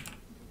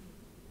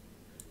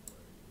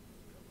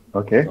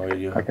 Okay, Oh,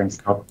 yeah. I can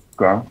stop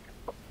ground.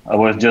 I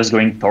was just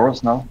going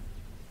Taurus now.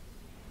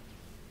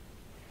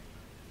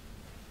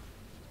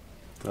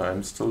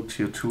 I'm still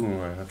tier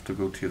 2, I have to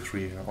go tier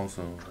 3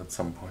 also at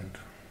some point.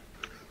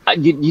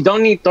 You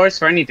don't need Thors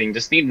for anything,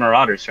 just need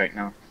Marauders right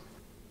now.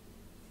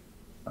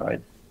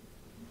 Alright.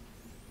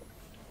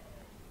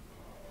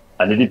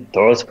 I needed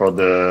Taurus for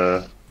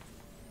the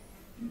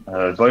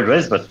Void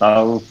Race, but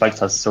now Pax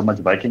has so much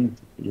Viking,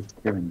 it's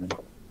killing them.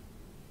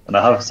 And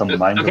I have some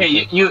mines.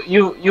 Okay,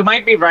 you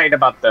might be right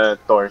about the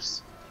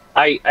Thors.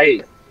 I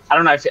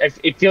don't know.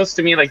 It feels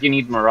to me like you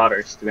need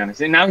Marauders, to be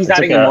honest. And now he's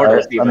adding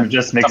Immortals even. I'm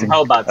just mixing.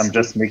 Some Hellbats. I'm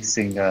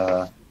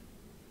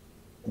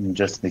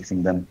just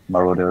mixing them,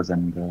 Marauders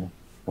and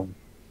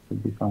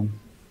should be fine.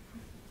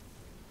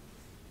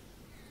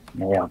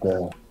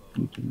 Merde.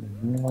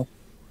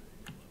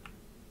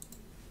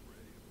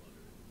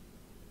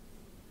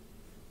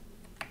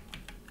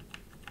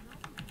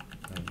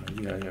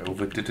 Maybe I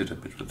overdid it a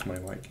bit with my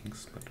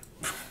Vikings, but...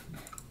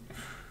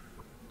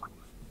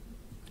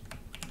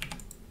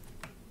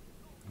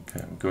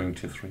 Okay, I'm going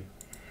tier 3.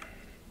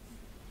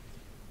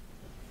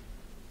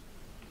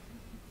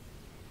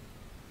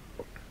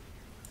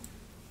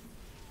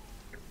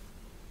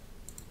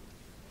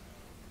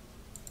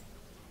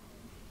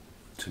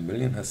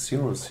 Million has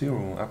 0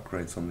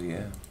 upgrades on the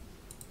air.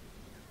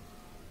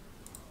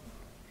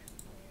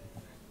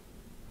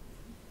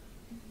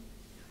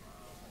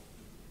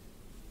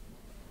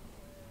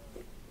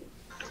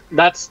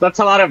 That's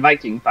a lot of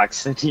Viking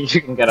packs.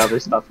 You can get other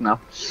stuff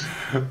now.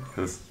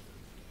 Yes.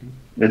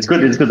 It's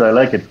good. I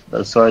like it.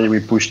 That's why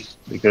we pushed,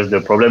 because the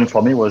problem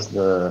for me was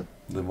the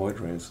Void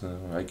Rays.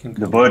 I can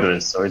the Void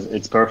Rays, so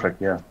it's perfect.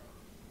 Yeah.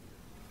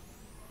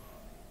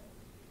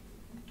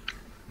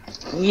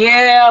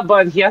 Yeah,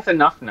 but he has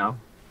enough now.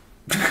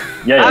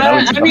 Yeah. Now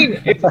it's I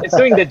mean, it's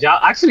doing the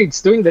job. Actually,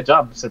 it's doing the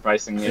job,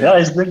 surprisingly. Yeah,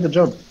 it's doing the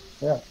job.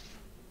 Yeah.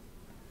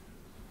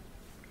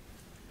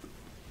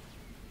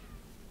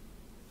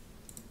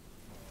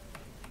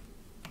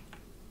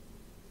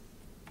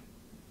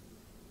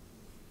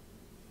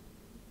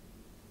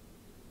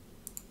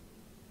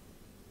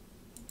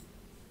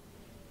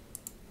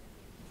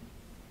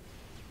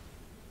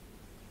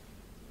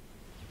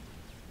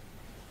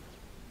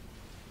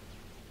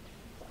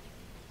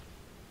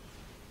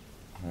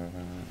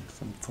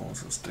 Some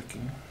thorns are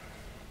sticking.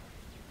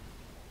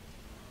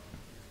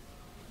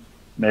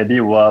 Maybe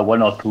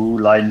one or two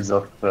lines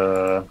of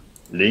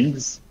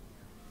links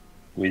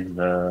with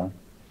for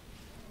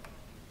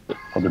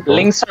the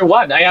Links are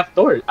what? I have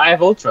Thor. I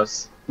have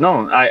Ultras.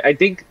 No, I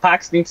think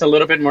Pax needs a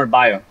little bit more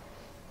bio.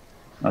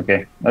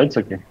 Okay, no, it's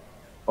okay.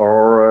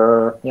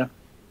 Or yeah.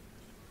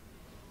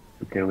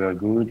 Okay, we are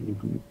good. We're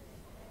good.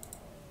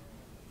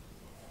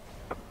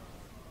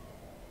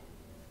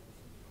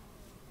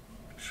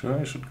 Sure,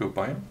 I should go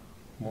bio?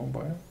 More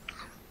bio?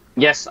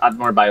 Yes, add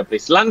more bio,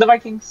 please. Land the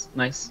Vikings.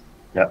 Nice.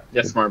 Yeah.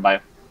 Just more bio.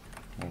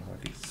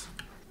 Alrighties.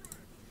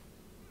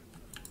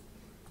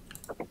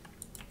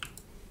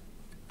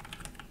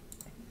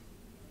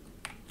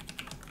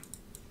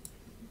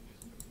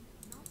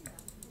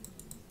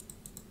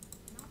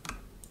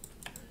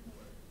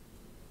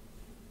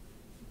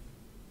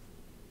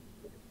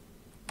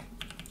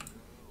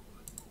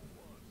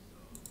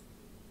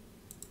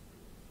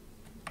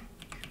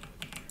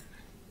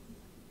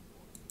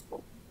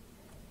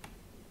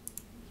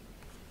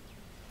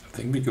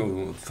 think we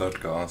go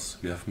third gas.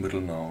 We have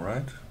middle now,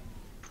 right?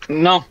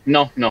 No.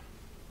 No?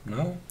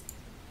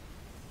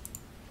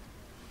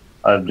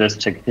 I've just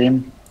checked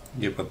him.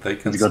 Yeah, but they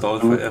can stall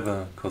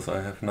forever, because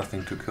I have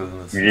nothing to kill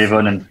this.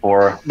 11 and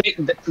 4.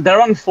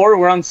 They're on 4,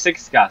 we're on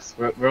 6 gas.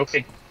 We're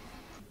okay.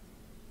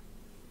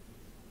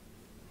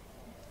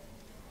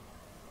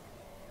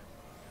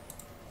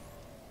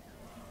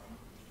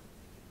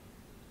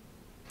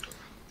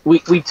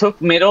 We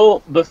took middle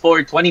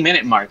before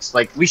 20-minute marks.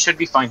 Like, we should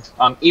be fine,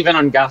 even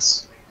on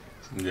gas.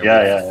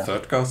 Yeah.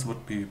 Third gas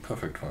would be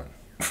perfect fine.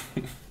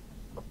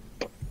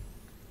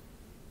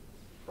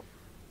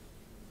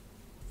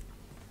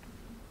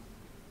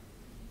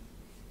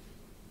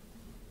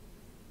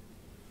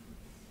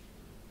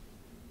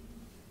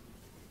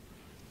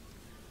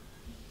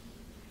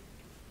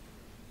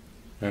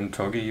 And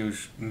Toggy, you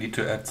need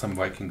to add some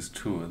Vikings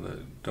too. I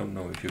don't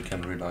know if you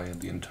can rely on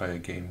the entire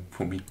game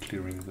for me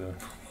clearing the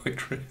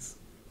white race.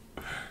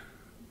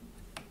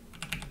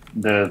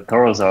 The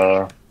Taurus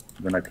are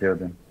gonna clear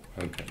them.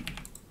 Okay.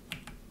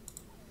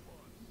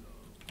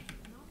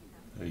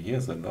 He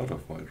has a lot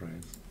of white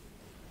rays.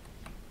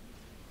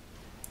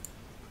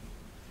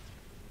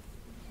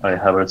 I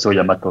have also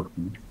Yamato.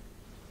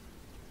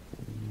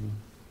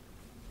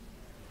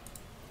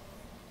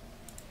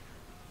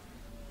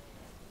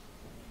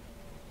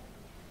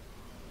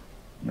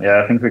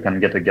 Yeah, I think we can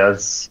get a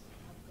gas.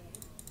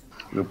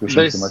 We're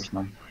pushing too much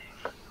now.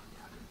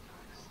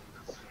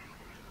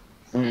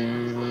 I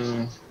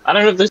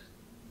don't know if there's.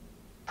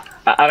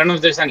 I don't know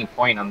if there's any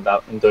point on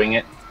that in doing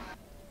it.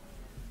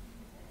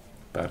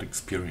 Bad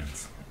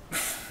experience.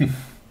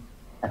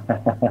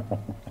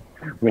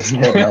 We're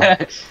scared now.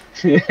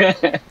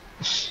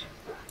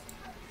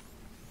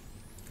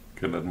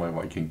 Can let my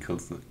Viking kill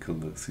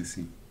the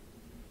CC.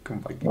 Come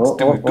Vikings,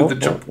 do the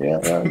job. Yeah,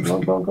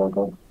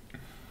 go.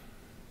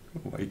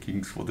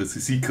 Vikings for the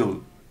CC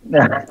kill.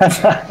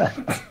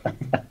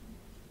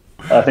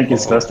 I think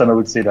it's first time I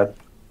would see that.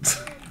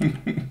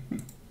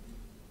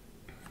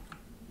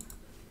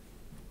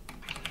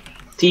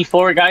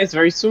 T4 guys,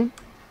 very soon.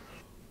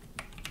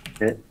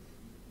 Okay.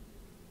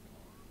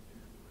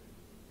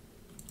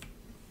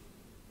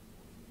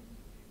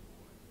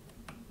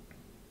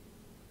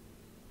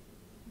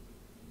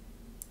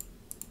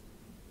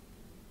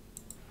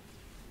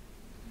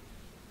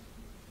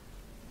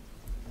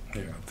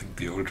 Yeah, I think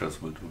the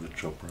ultras will do the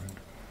job,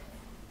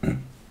 right?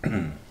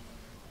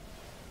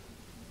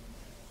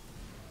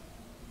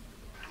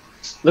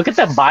 Look at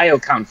the bio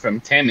count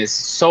from Tim is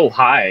so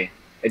high.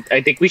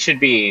 I think we should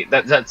be.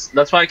 That's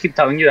why I keep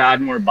telling you to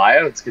add more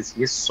bio. It's because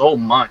he has so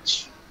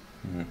much.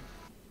 Mm.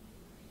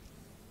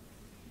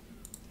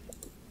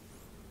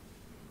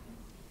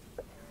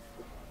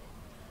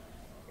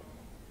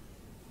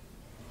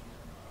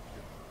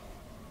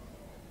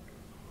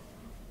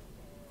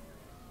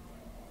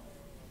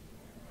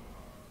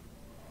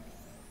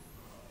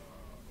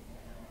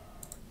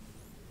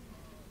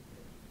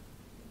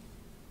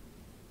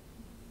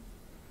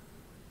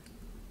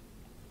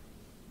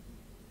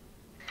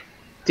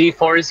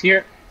 T4 is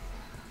here.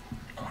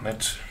 On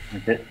it.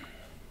 Okay.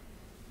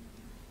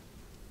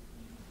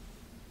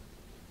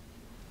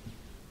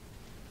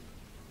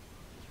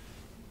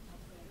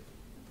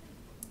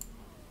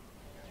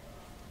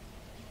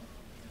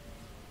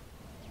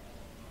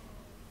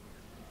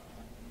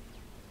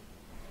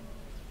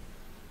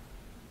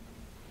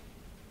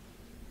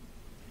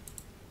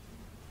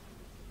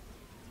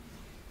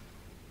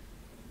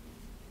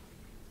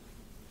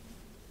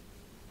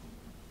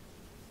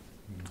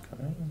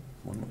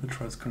 One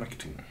ultra is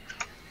connecting.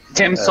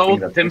 Tim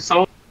sold.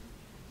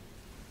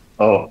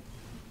 Oh.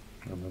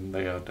 And then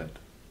they are dead.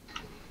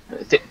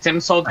 Tim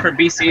sold for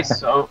BC,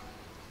 so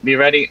be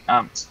ready.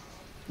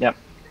 Yep.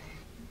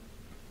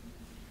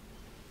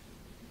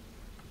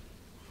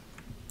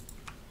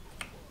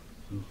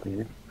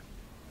 Okay.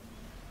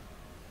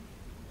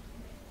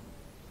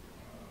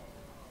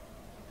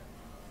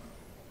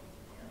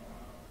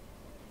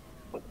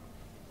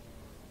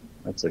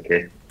 That's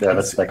okay. They're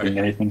not stacking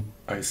anything.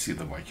 I see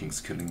the Vikings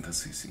killing the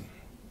CC.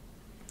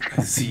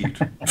 I see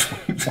it.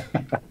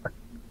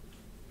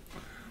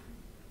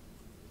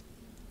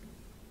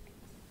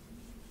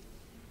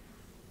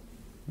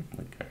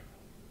 Okay.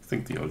 I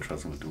think the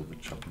ultras will do the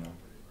job now.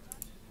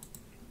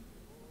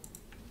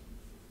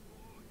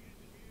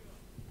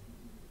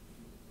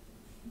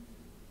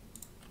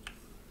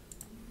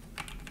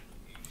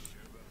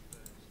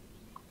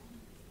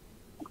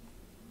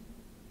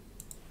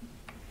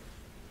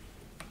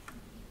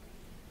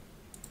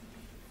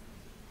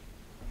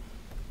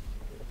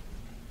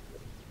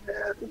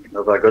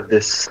 I got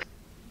this.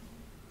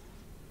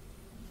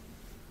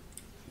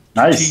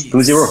 Nice,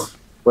 2-0.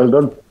 Well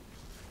done.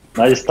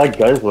 Nice stack,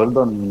 guys. Well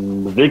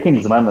done. The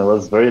Vikings, man, it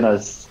was very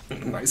nice.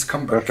 Nice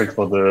comeback. Perfect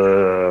for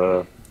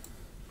the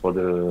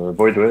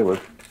void ray. Was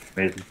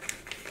amazing.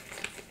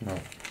 No.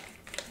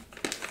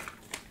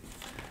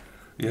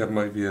 Yeah,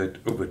 maybe I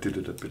overdid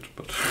it a bit,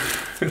 but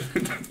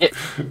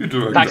it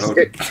worked out.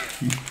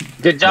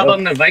 Good job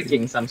on the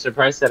Vikings. I'm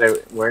surprised that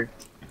it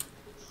worked.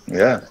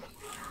 Yeah.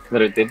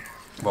 That it did.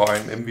 Well,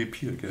 I'm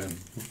MVP again.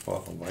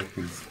 Wow,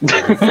 Vikings.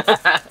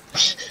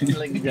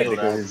 Like,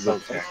 so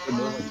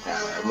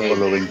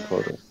following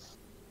photo.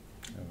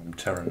 I'm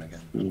Terran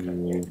again.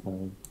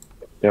 Okay.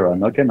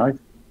 Terran, okay, nice.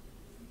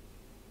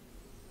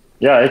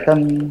 Yeah, I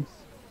can.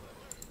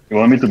 You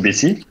want me to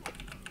BC?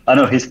 Ah,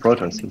 no, he's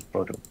Protoss. He's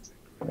Protoss.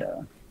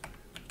 Yeah.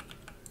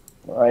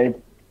 Right.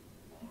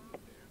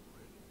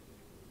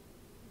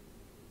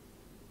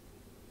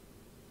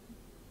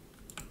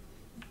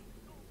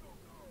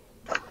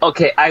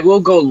 Okay, I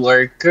will go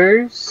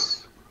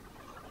lurkers.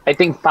 I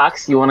think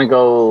Fox, you want to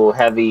go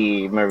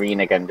heavy marine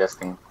again,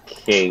 just in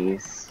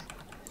case.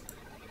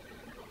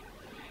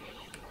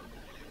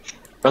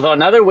 Although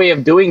another way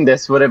of doing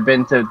this would have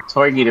been to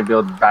Torgi to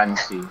build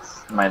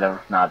banshees. Might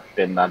have not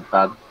been that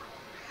bad.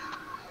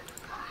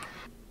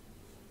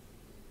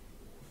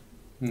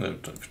 No,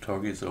 if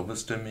Torgi is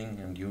overstimming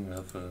and you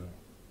have a...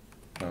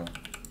 No.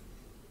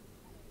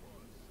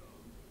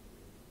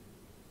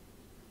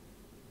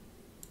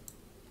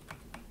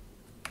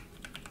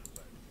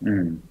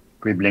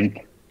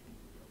 Pre-blink.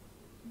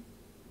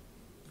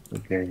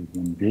 Okay,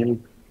 in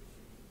build.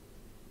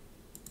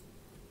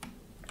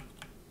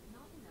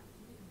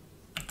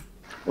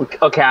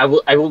 Okay, I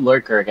will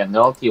lurker again.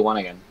 They're all T1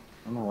 again.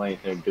 I don't know why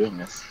they're doing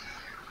this.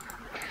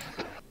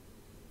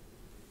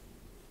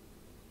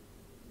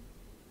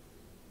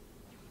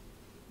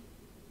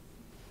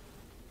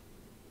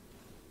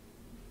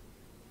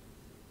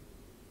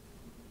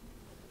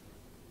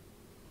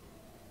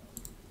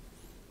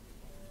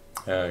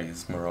 Yeah,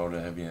 he's Marauder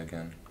heavy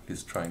again.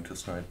 He's trying to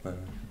snipe the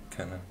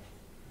cannon.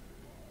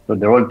 So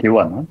they're all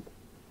T1, huh?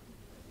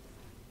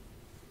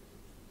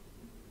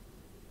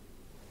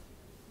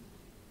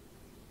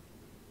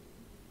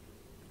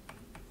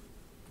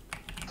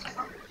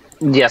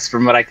 Yes,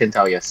 from what I can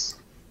tell, yes.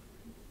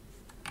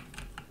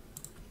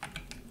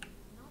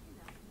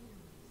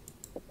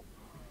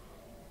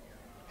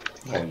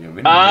 Oh, you're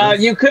winning.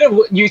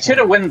 You should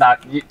have won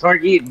that.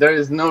 Torgi, there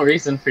is no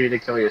reason for you to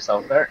kill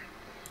yourself there.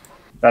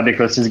 Yeah,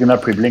 because he's gonna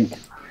pre-blink.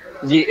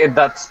 Yeah,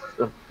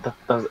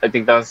 I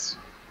think that's...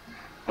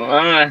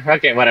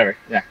 okay, whatever.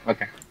 Yeah,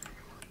 okay.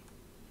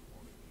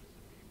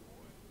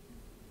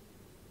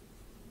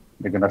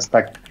 They're gonna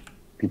stack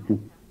PT.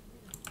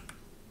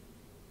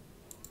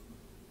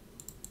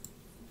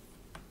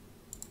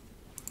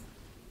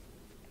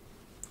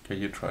 Can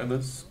you try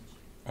this?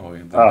 Oh,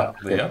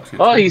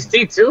 He's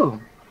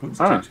T2. Who's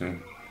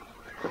T2?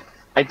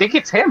 I think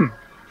it's him.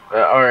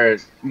 Or...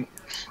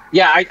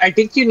 Yeah, I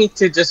think you need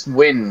to just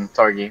win,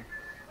 Torgi.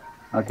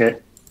 Okay.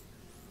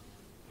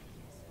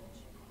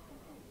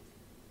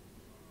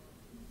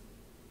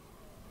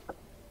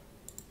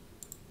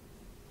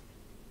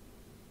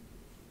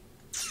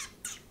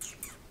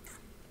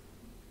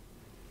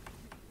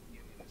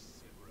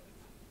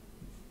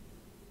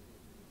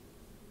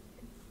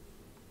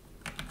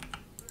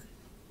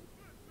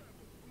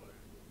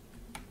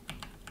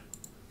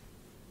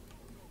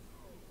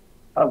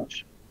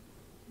 Ouch.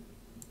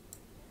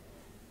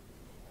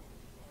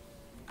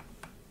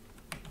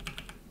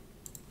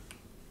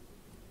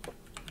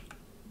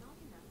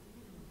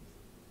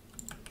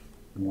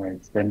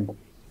 Right, then.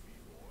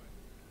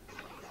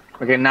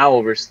 Okay, now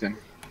overstim.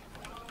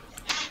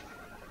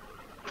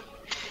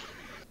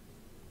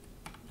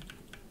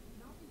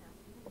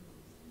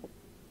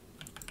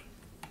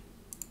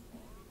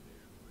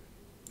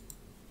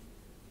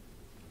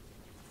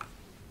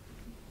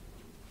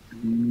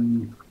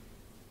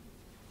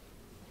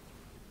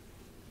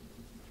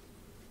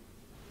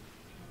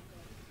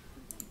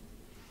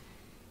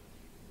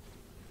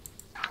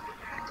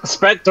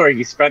 Spread,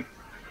 Torgi, spread.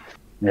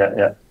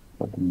 Yeah.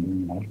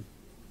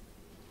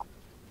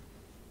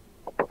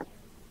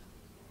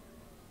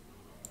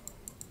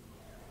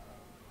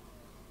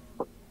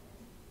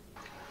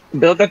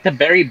 Build at the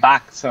very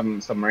back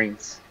some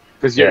marines.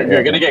 Because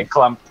you're gonna get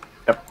clumped.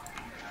 Yep.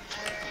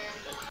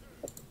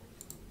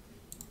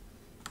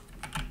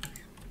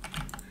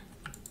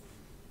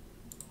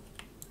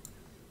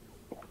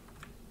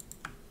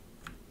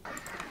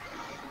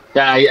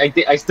 Yeah,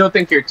 I still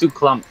think you're too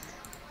clumped.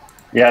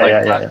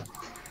 Yeah.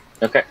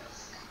 Okay.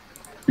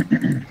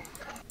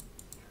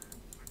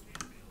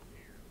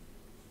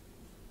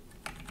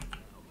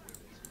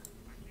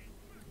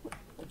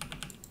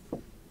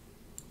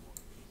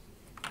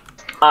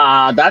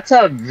 That's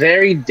a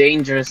very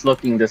dangerous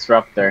looking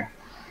disruptor.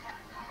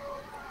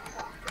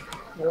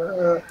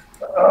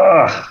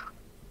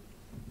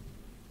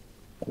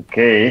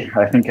 Okay,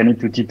 I think I need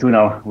to T2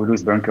 now. We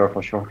lose bunker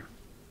for sure.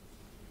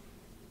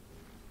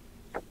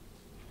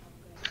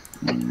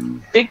 I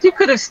think you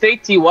could have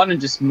stayed T1 and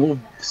just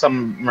moved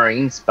some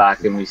marines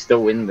back and we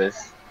still win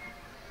this.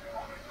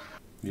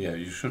 Yeah,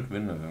 you should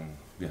win.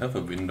 You have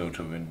a window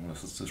to win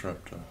versus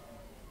disruptor.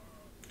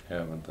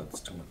 Yeah, but that's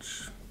too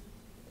much.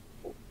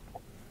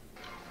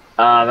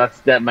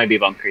 That might be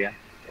bunker, yeah.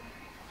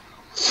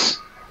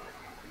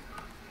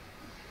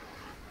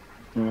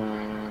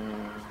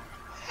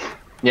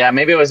 Yeah,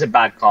 maybe it was a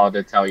bad call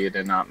to tell you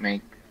to not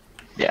make.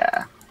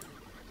 Yeah.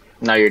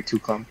 Now you're too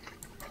clumped.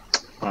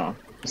 Oh,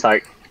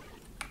 sorry.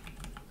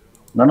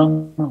 No,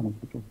 no, no.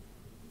 It's okay.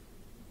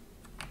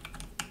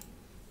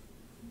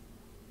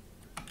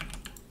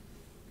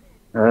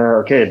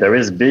 Okay, there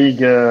is big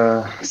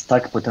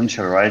stack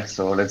potential, right?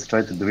 So let's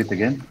try to do it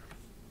again.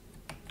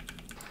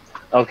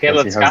 Okay,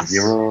 Because let's he has cast.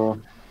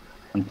 0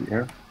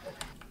 anti-air.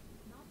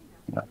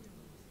 Yeah.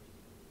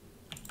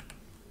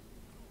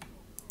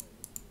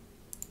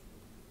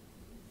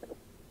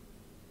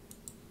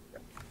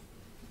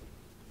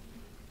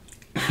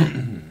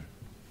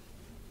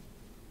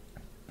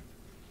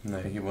 No,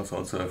 he was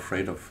also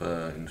afraid of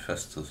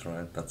Infestus,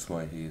 right? That's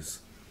why he's...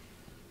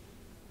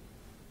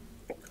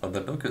 Oh, the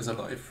dog is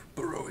alive.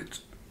 Burrow it.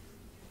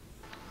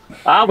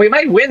 We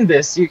might win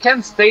this. You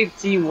can stay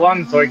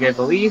T1, Torg, I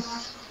believe.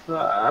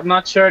 I'm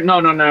not sure. No,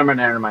 never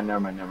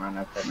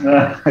mind.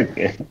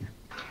 Okay.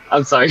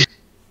 I'm sorry.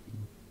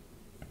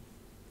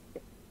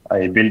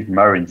 I built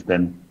Marines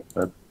then.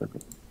 That's okay.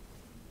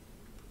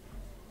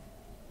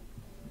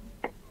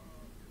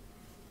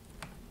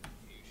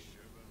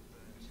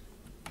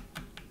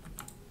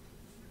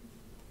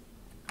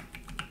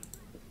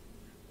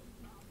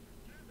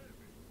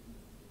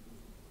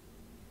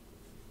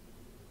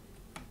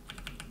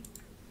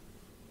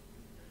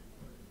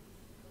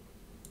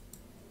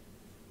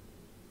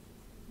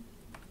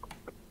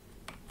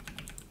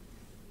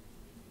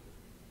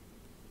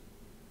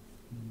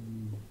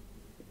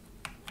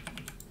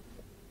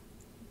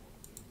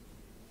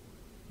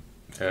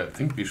 Yeah, I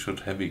think we should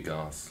heavy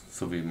gas,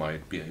 so we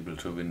might be able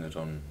to win it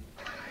on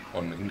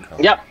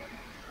income. Yep.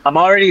 I'm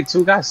already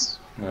 2 gas.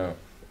 Yeah.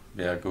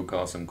 Yeah, go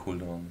gas and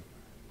cooldown.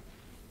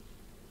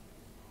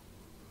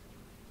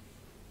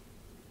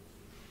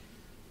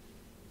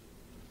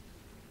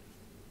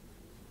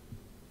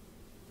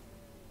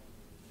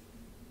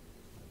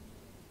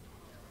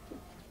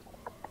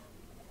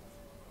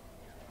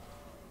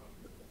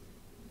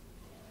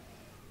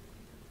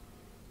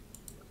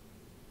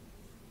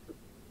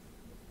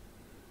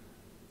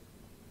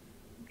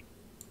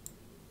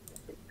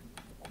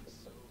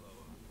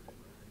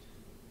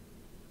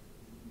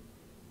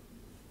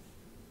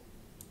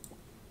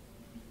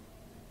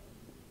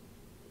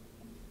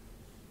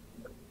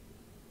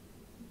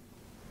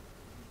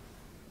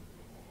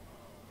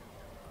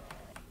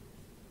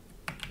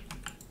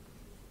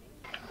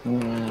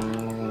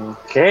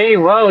 Okay,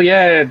 well,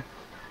 yeah.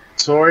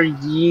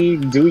 Torgy,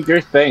 do your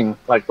thing,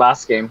 like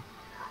last game.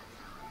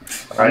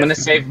 I'm gonna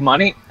save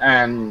money,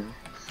 and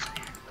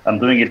I'm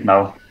doing it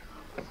now.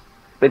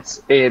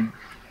 it's it.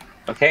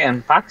 Okay,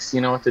 and Pax,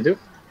 you know what to do.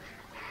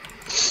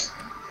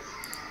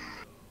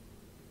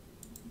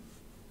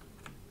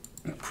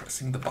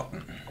 Pressing the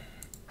button.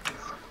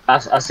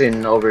 As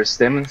in over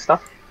stim and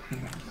stuff.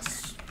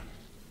 Yes.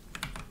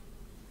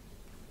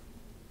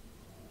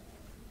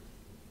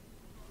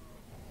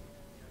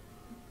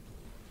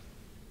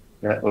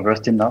 Yeah,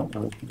 oversteam now.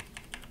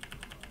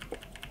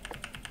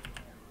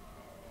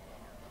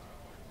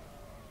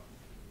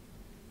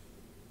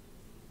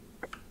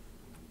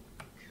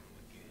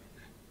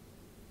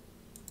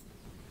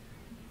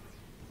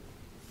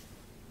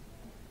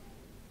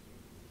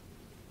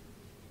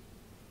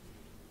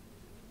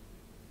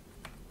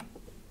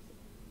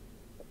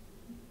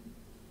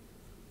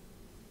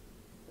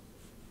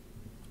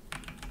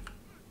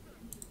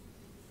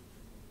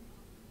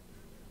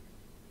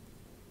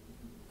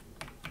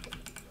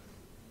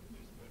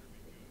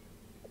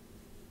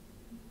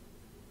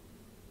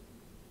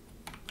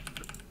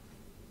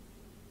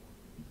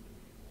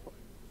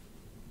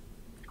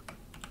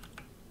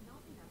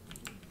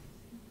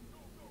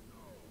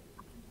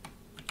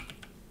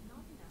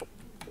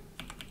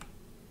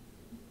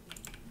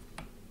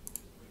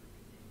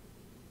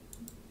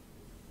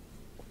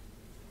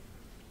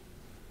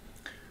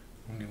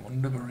 Only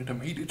one liberator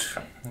made it.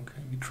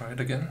 Okay, we try it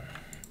again.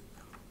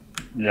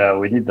 Yeah,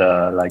 we need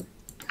like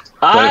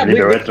 12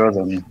 liberators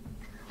and...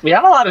 We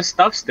have a lot of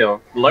stuff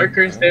still.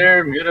 Lurkers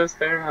there, Muta's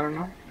there, I don't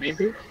know,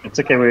 maybe? It's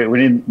okay, we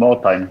need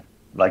more time.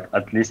 Like,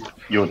 at least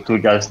your 2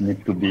 guys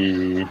need to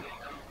be...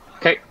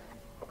 Okay.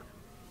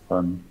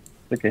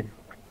 It's okay.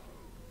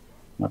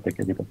 Not take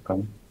a bit of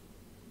time.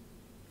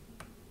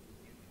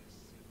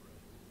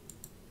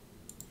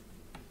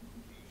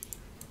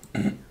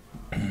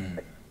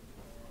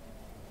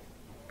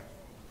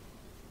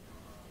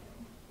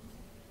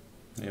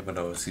 Yeah, but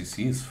our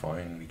CC is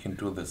fine. We can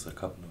do this a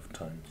couple of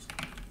times.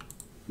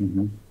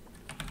 Mm-hmm.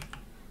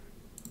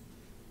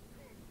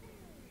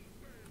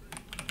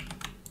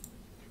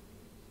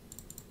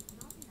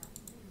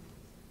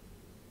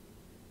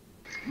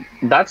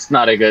 That's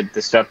not a good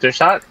disruptor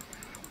shot.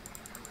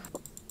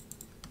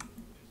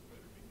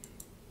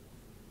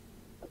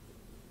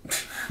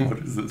 What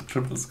is this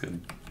triple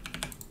scan?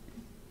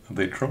 Are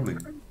they trolling?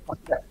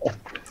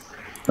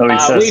 No,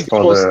 it says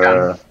for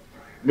the... Scan.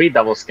 We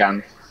double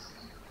scanned.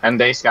 And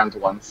they scanned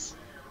once.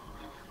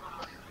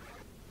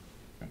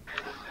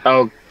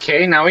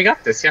 Okay, now we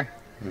got this, yeah.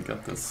 We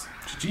got this.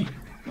 GG.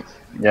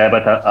 Yeah,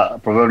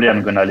 but probably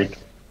I'm gonna leak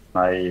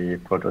my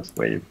Protoss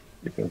wave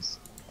because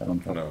I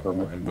don't have so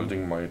much. I'm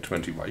building my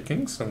 20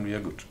 Vikings and we are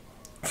good.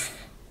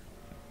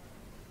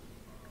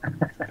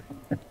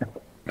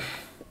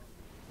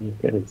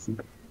 Okay, let's see.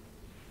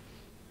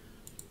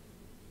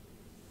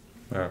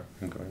 Yeah,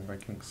 I'm going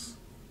Vikings.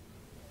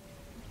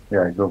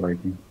 Yeah, I go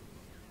Viking.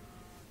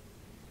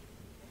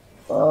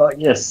 Oh,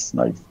 yes,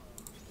 nice.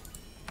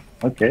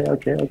 Okay.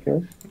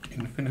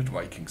 Infinite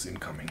Vikings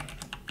incoming.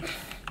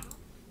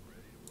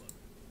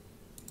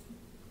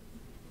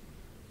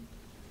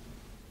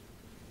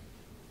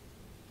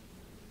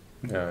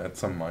 Yeah, add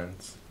some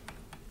mines.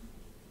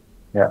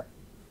 Yeah.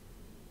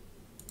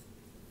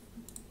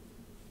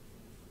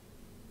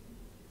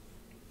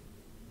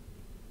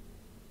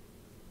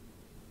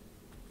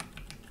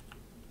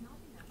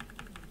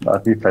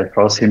 But if I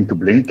force him to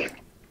blink,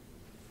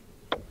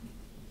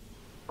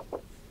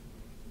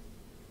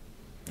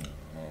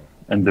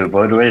 and the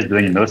void ray is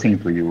doing nothing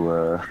to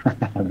you,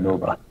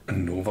 Nova.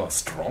 Nova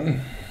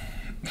strong.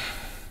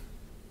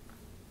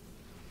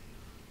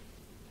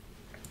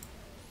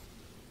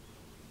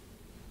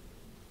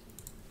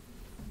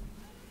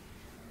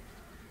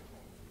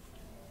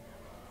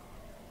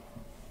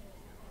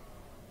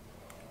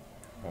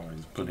 Oh,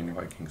 he's building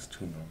Vikings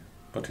too now.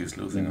 But he's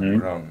losing on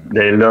ground.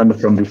 They learned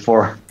from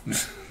before.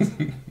 Okay,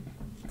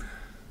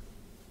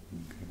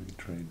 we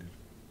traded.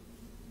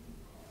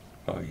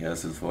 Oh, he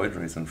has his void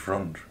rays in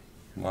front.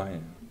 Why?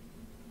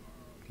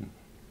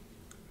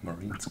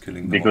 Marines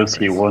killing the Because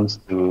void he rays. wants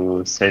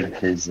to save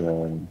his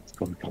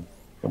sculptor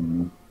from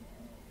me.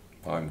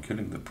 Oh, I'm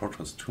killing the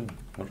Protoss too.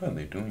 What are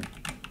they doing?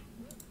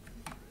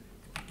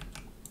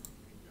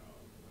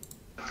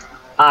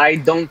 I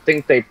don't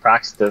think they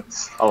practiced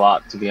it a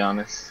lot, to be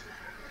honest.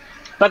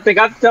 But they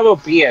got double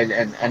B,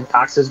 and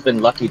Cox has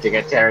been lucky to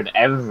get carried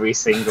every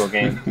single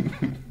game.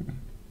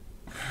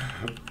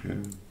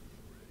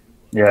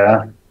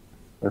 Yeah,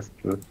 that's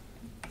true.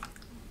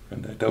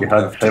 And I We don't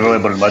had have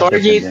favorable to matchup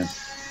in the end.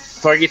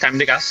 Torgi, time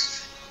to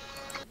gas.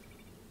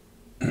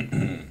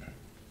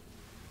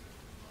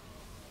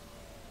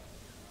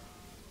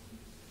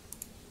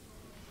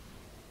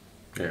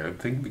 Yeah, I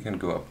think we can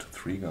go up to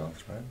 3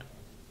 gas, right?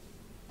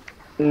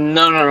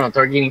 No.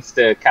 Torgi needs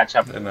to catch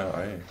up. Then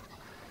I...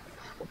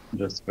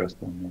 Just first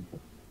one.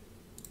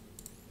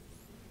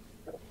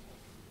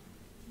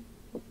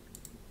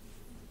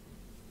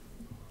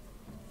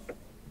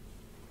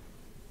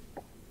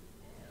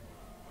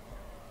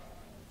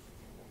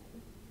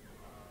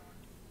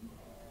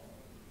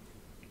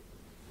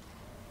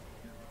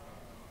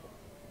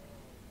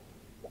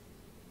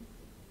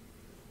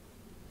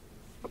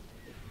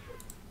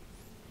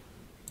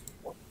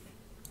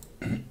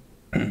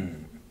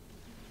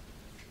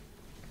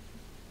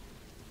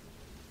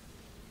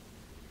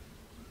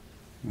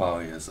 Wow,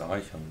 he has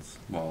Archons.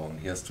 Wow, and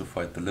he has to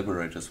fight the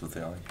Liberators with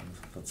the Archons.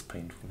 That's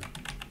painful.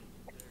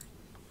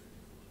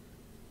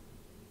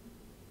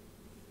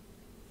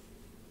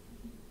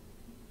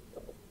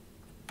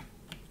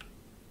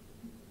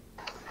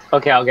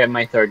 Okay, I'll get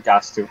my third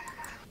gas too.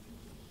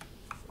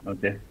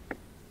 Okay.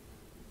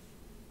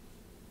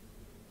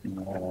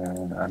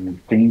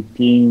 I'm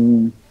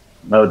thinking.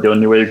 No, the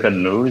only way you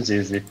can lose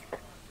is if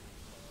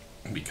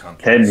We can't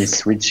Ken lose. is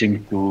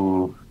switching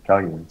to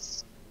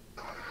carriers.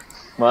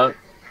 Well,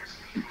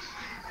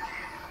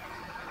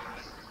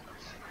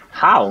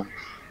 how?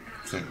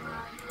 So,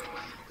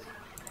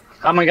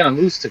 How am I gonna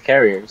lose to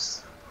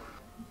carriers?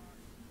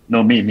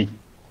 No, me.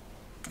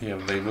 yeah,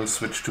 they will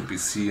switch to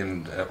BC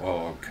and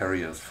or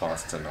carriers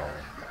faster now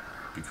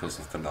because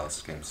of the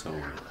last game. So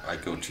I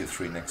go tier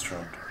 3 next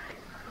round.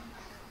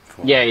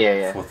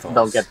 Yeah. For Thors.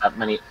 Don't get that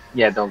many.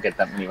 Yeah, don't get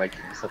that many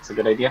Vikings. That's a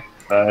good idea.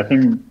 I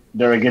think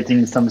they're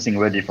getting something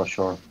ready for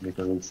sure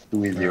because it's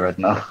too easy right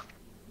now.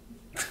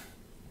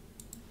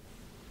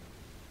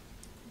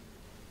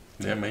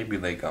 Yeah, maybe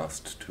they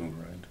gassed too,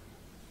 right?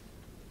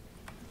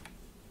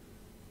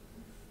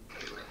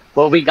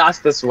 Well, we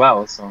gassed as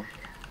well, so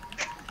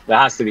there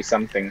has to be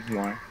something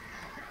more.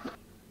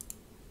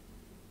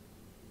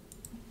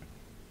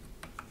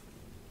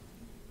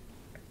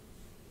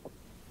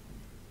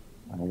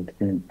 I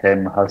think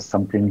Tem has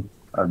something.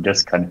 I'll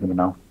just scan him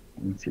now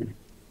and see.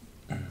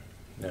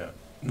 Yeah.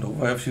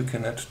 Nova, if you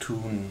can add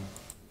 2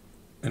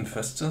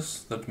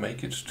 infestors that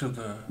make it to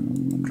the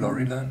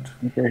Glory Land.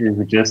 Okay,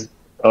 he's just.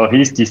 Oh,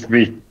 he's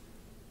T3.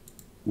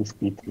 He's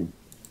T3.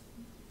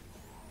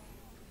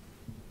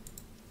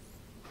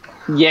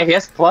 Yeah, he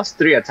has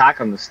 +3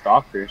 attack on the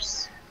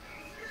Stalkers.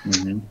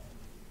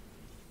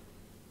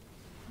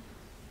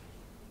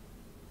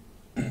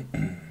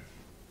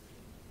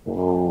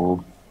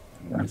 Oh,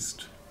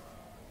 Missed.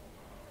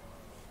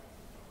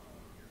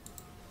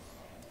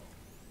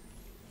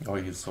 Oh,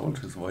 he sold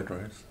his Void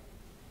Rays.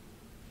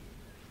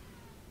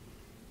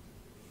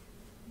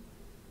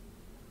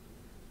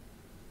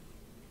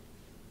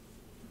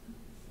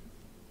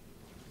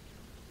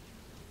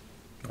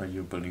 Are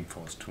you building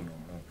force too now?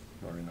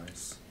 Oh, very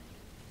nice.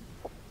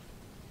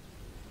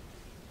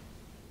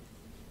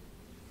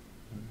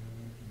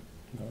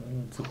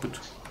 It's a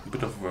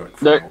bit of work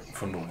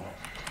for Nova.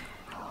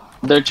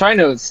 They're trying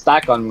to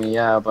stack on me,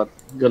 yeah, but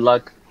good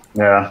luck.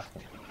 yeah.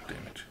 Damn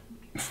it.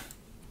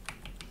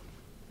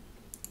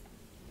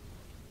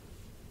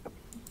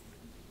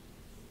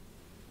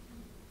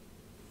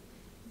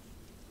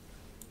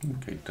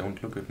 Okay,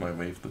 don't look at my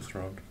wave this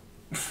round.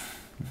 This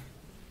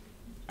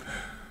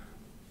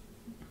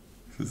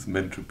is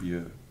meant to be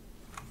a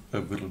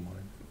little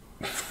mine.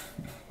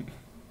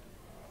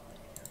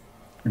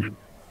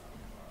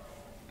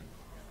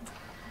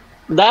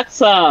 That's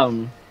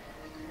that's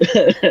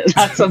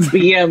a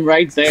BM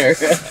right there.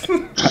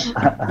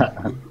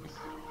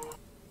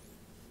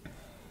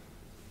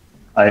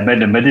 I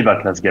made a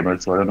medivac last game,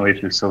 so I don't know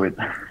if you saw it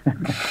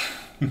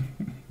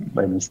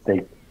by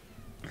mistake.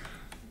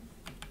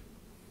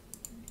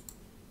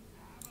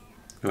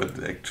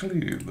 But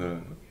actually,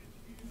 the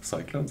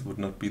Cyclones would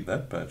not be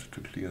that bad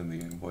to clear the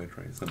Void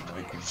Rays and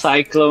Vikings.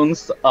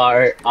 Cyclones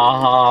are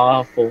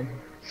awful.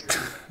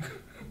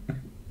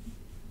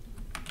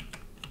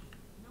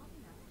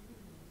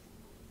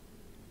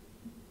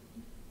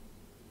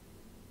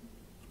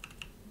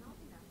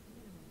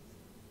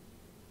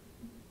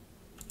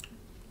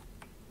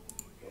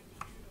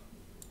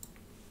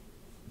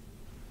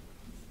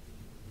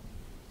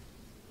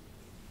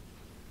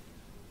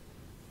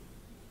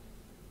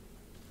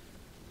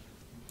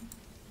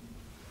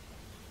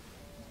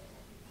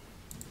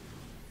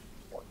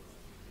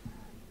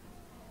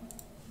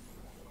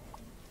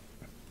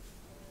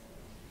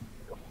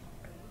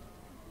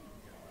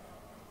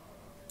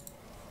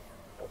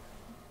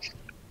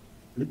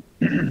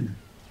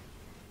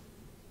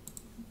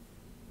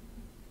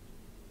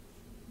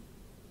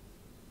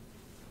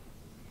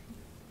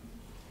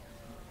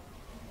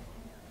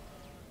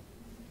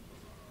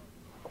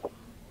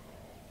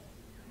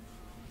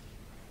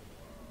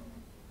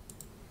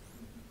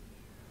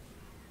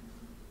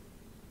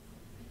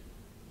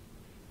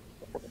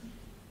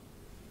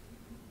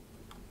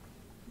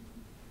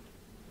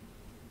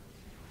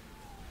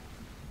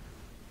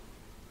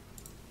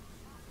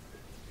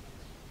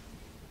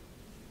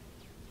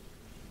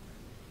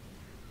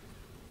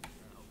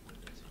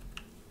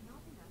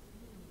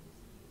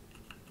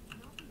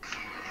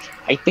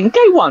 I think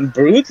I want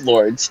Brood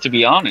Lords, to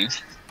be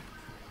honest.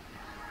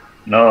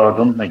 No,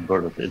 don't make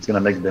Brood. It's gonna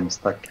make them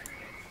stuck.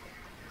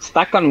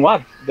 Stuck on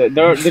what?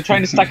 They're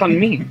trying to stack on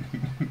me.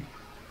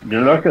 The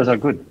lurkers are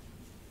good.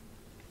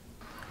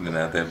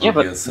 Nah, there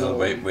will be a cell.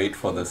 Wait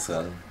for the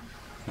cell.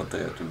 What they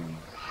are doing.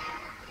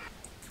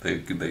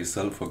 They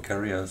sell for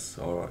carriers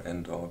or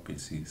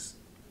PCs.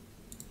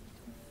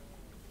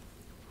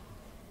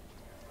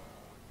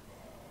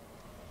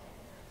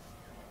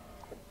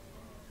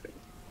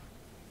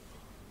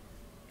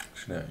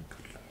 Actually, I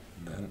could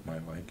land my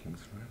Vikings,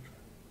 right?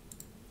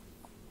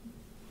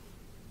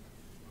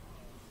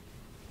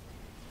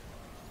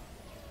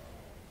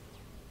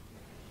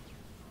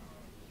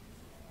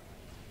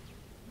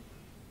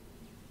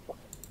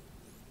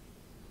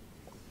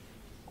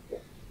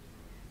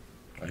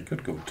 I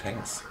could go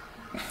tanks.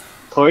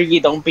 Corgi,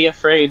 don't be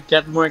afraid.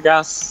 Get more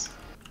gas.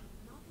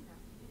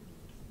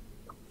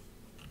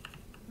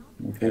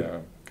 Okay.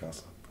 Yeah, gas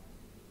up.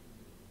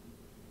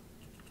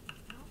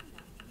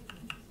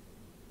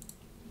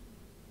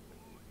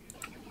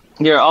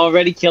 You're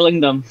already killing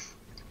them.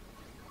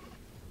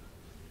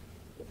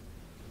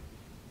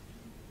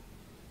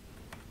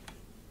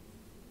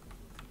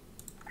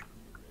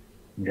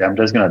 Yeah, I'm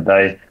just gonna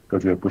die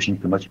because we're pushing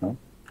too much now.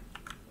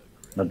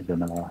 Not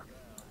gonna.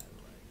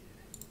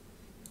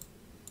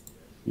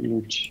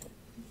 Huge.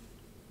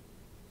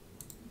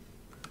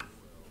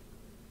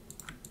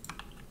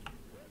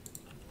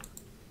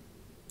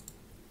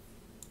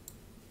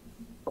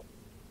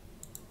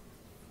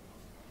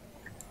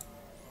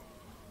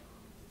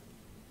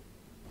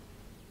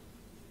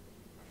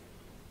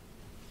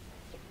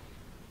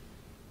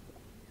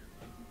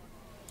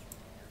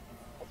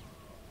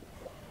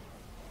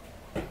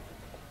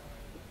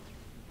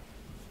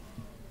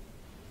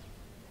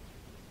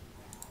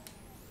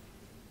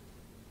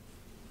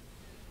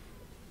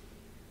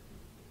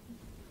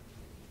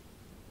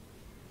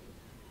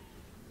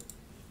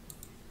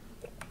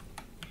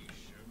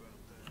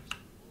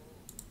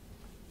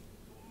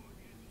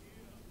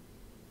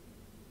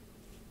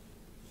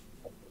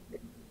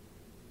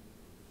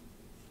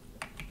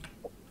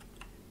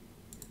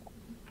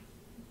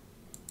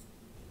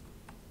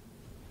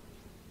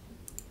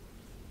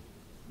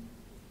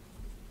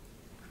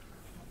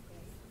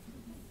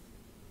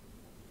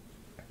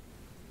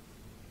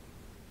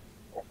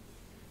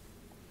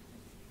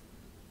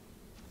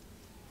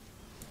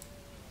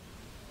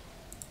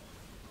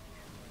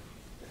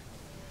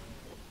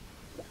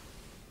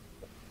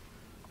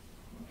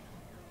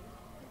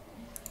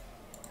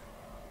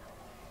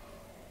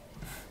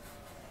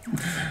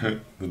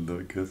 The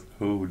lurkers,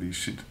 holy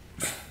shit.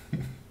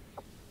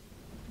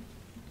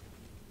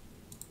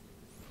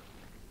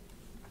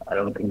 I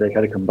don't think they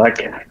gotta come back.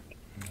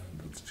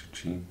 That's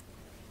GG.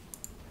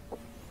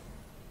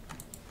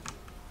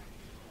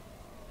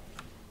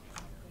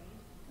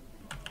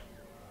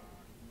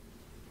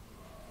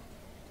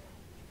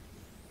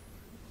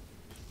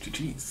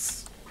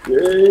 GG's.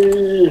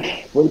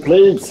 Yay! Well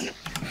played!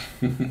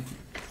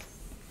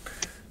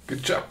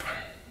 Good job.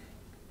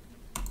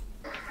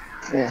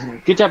 Yeah.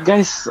 Good job,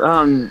 guys.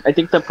 I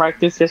think the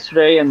practice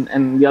yesterday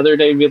and the other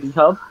day really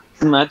helped.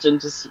 Imagine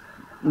just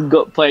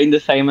playing the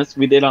same as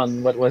we did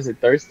on, what was it,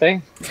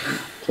 Thursday?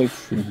 Could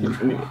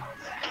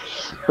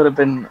have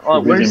been a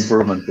lot worse.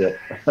 Improvement,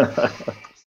 yeah.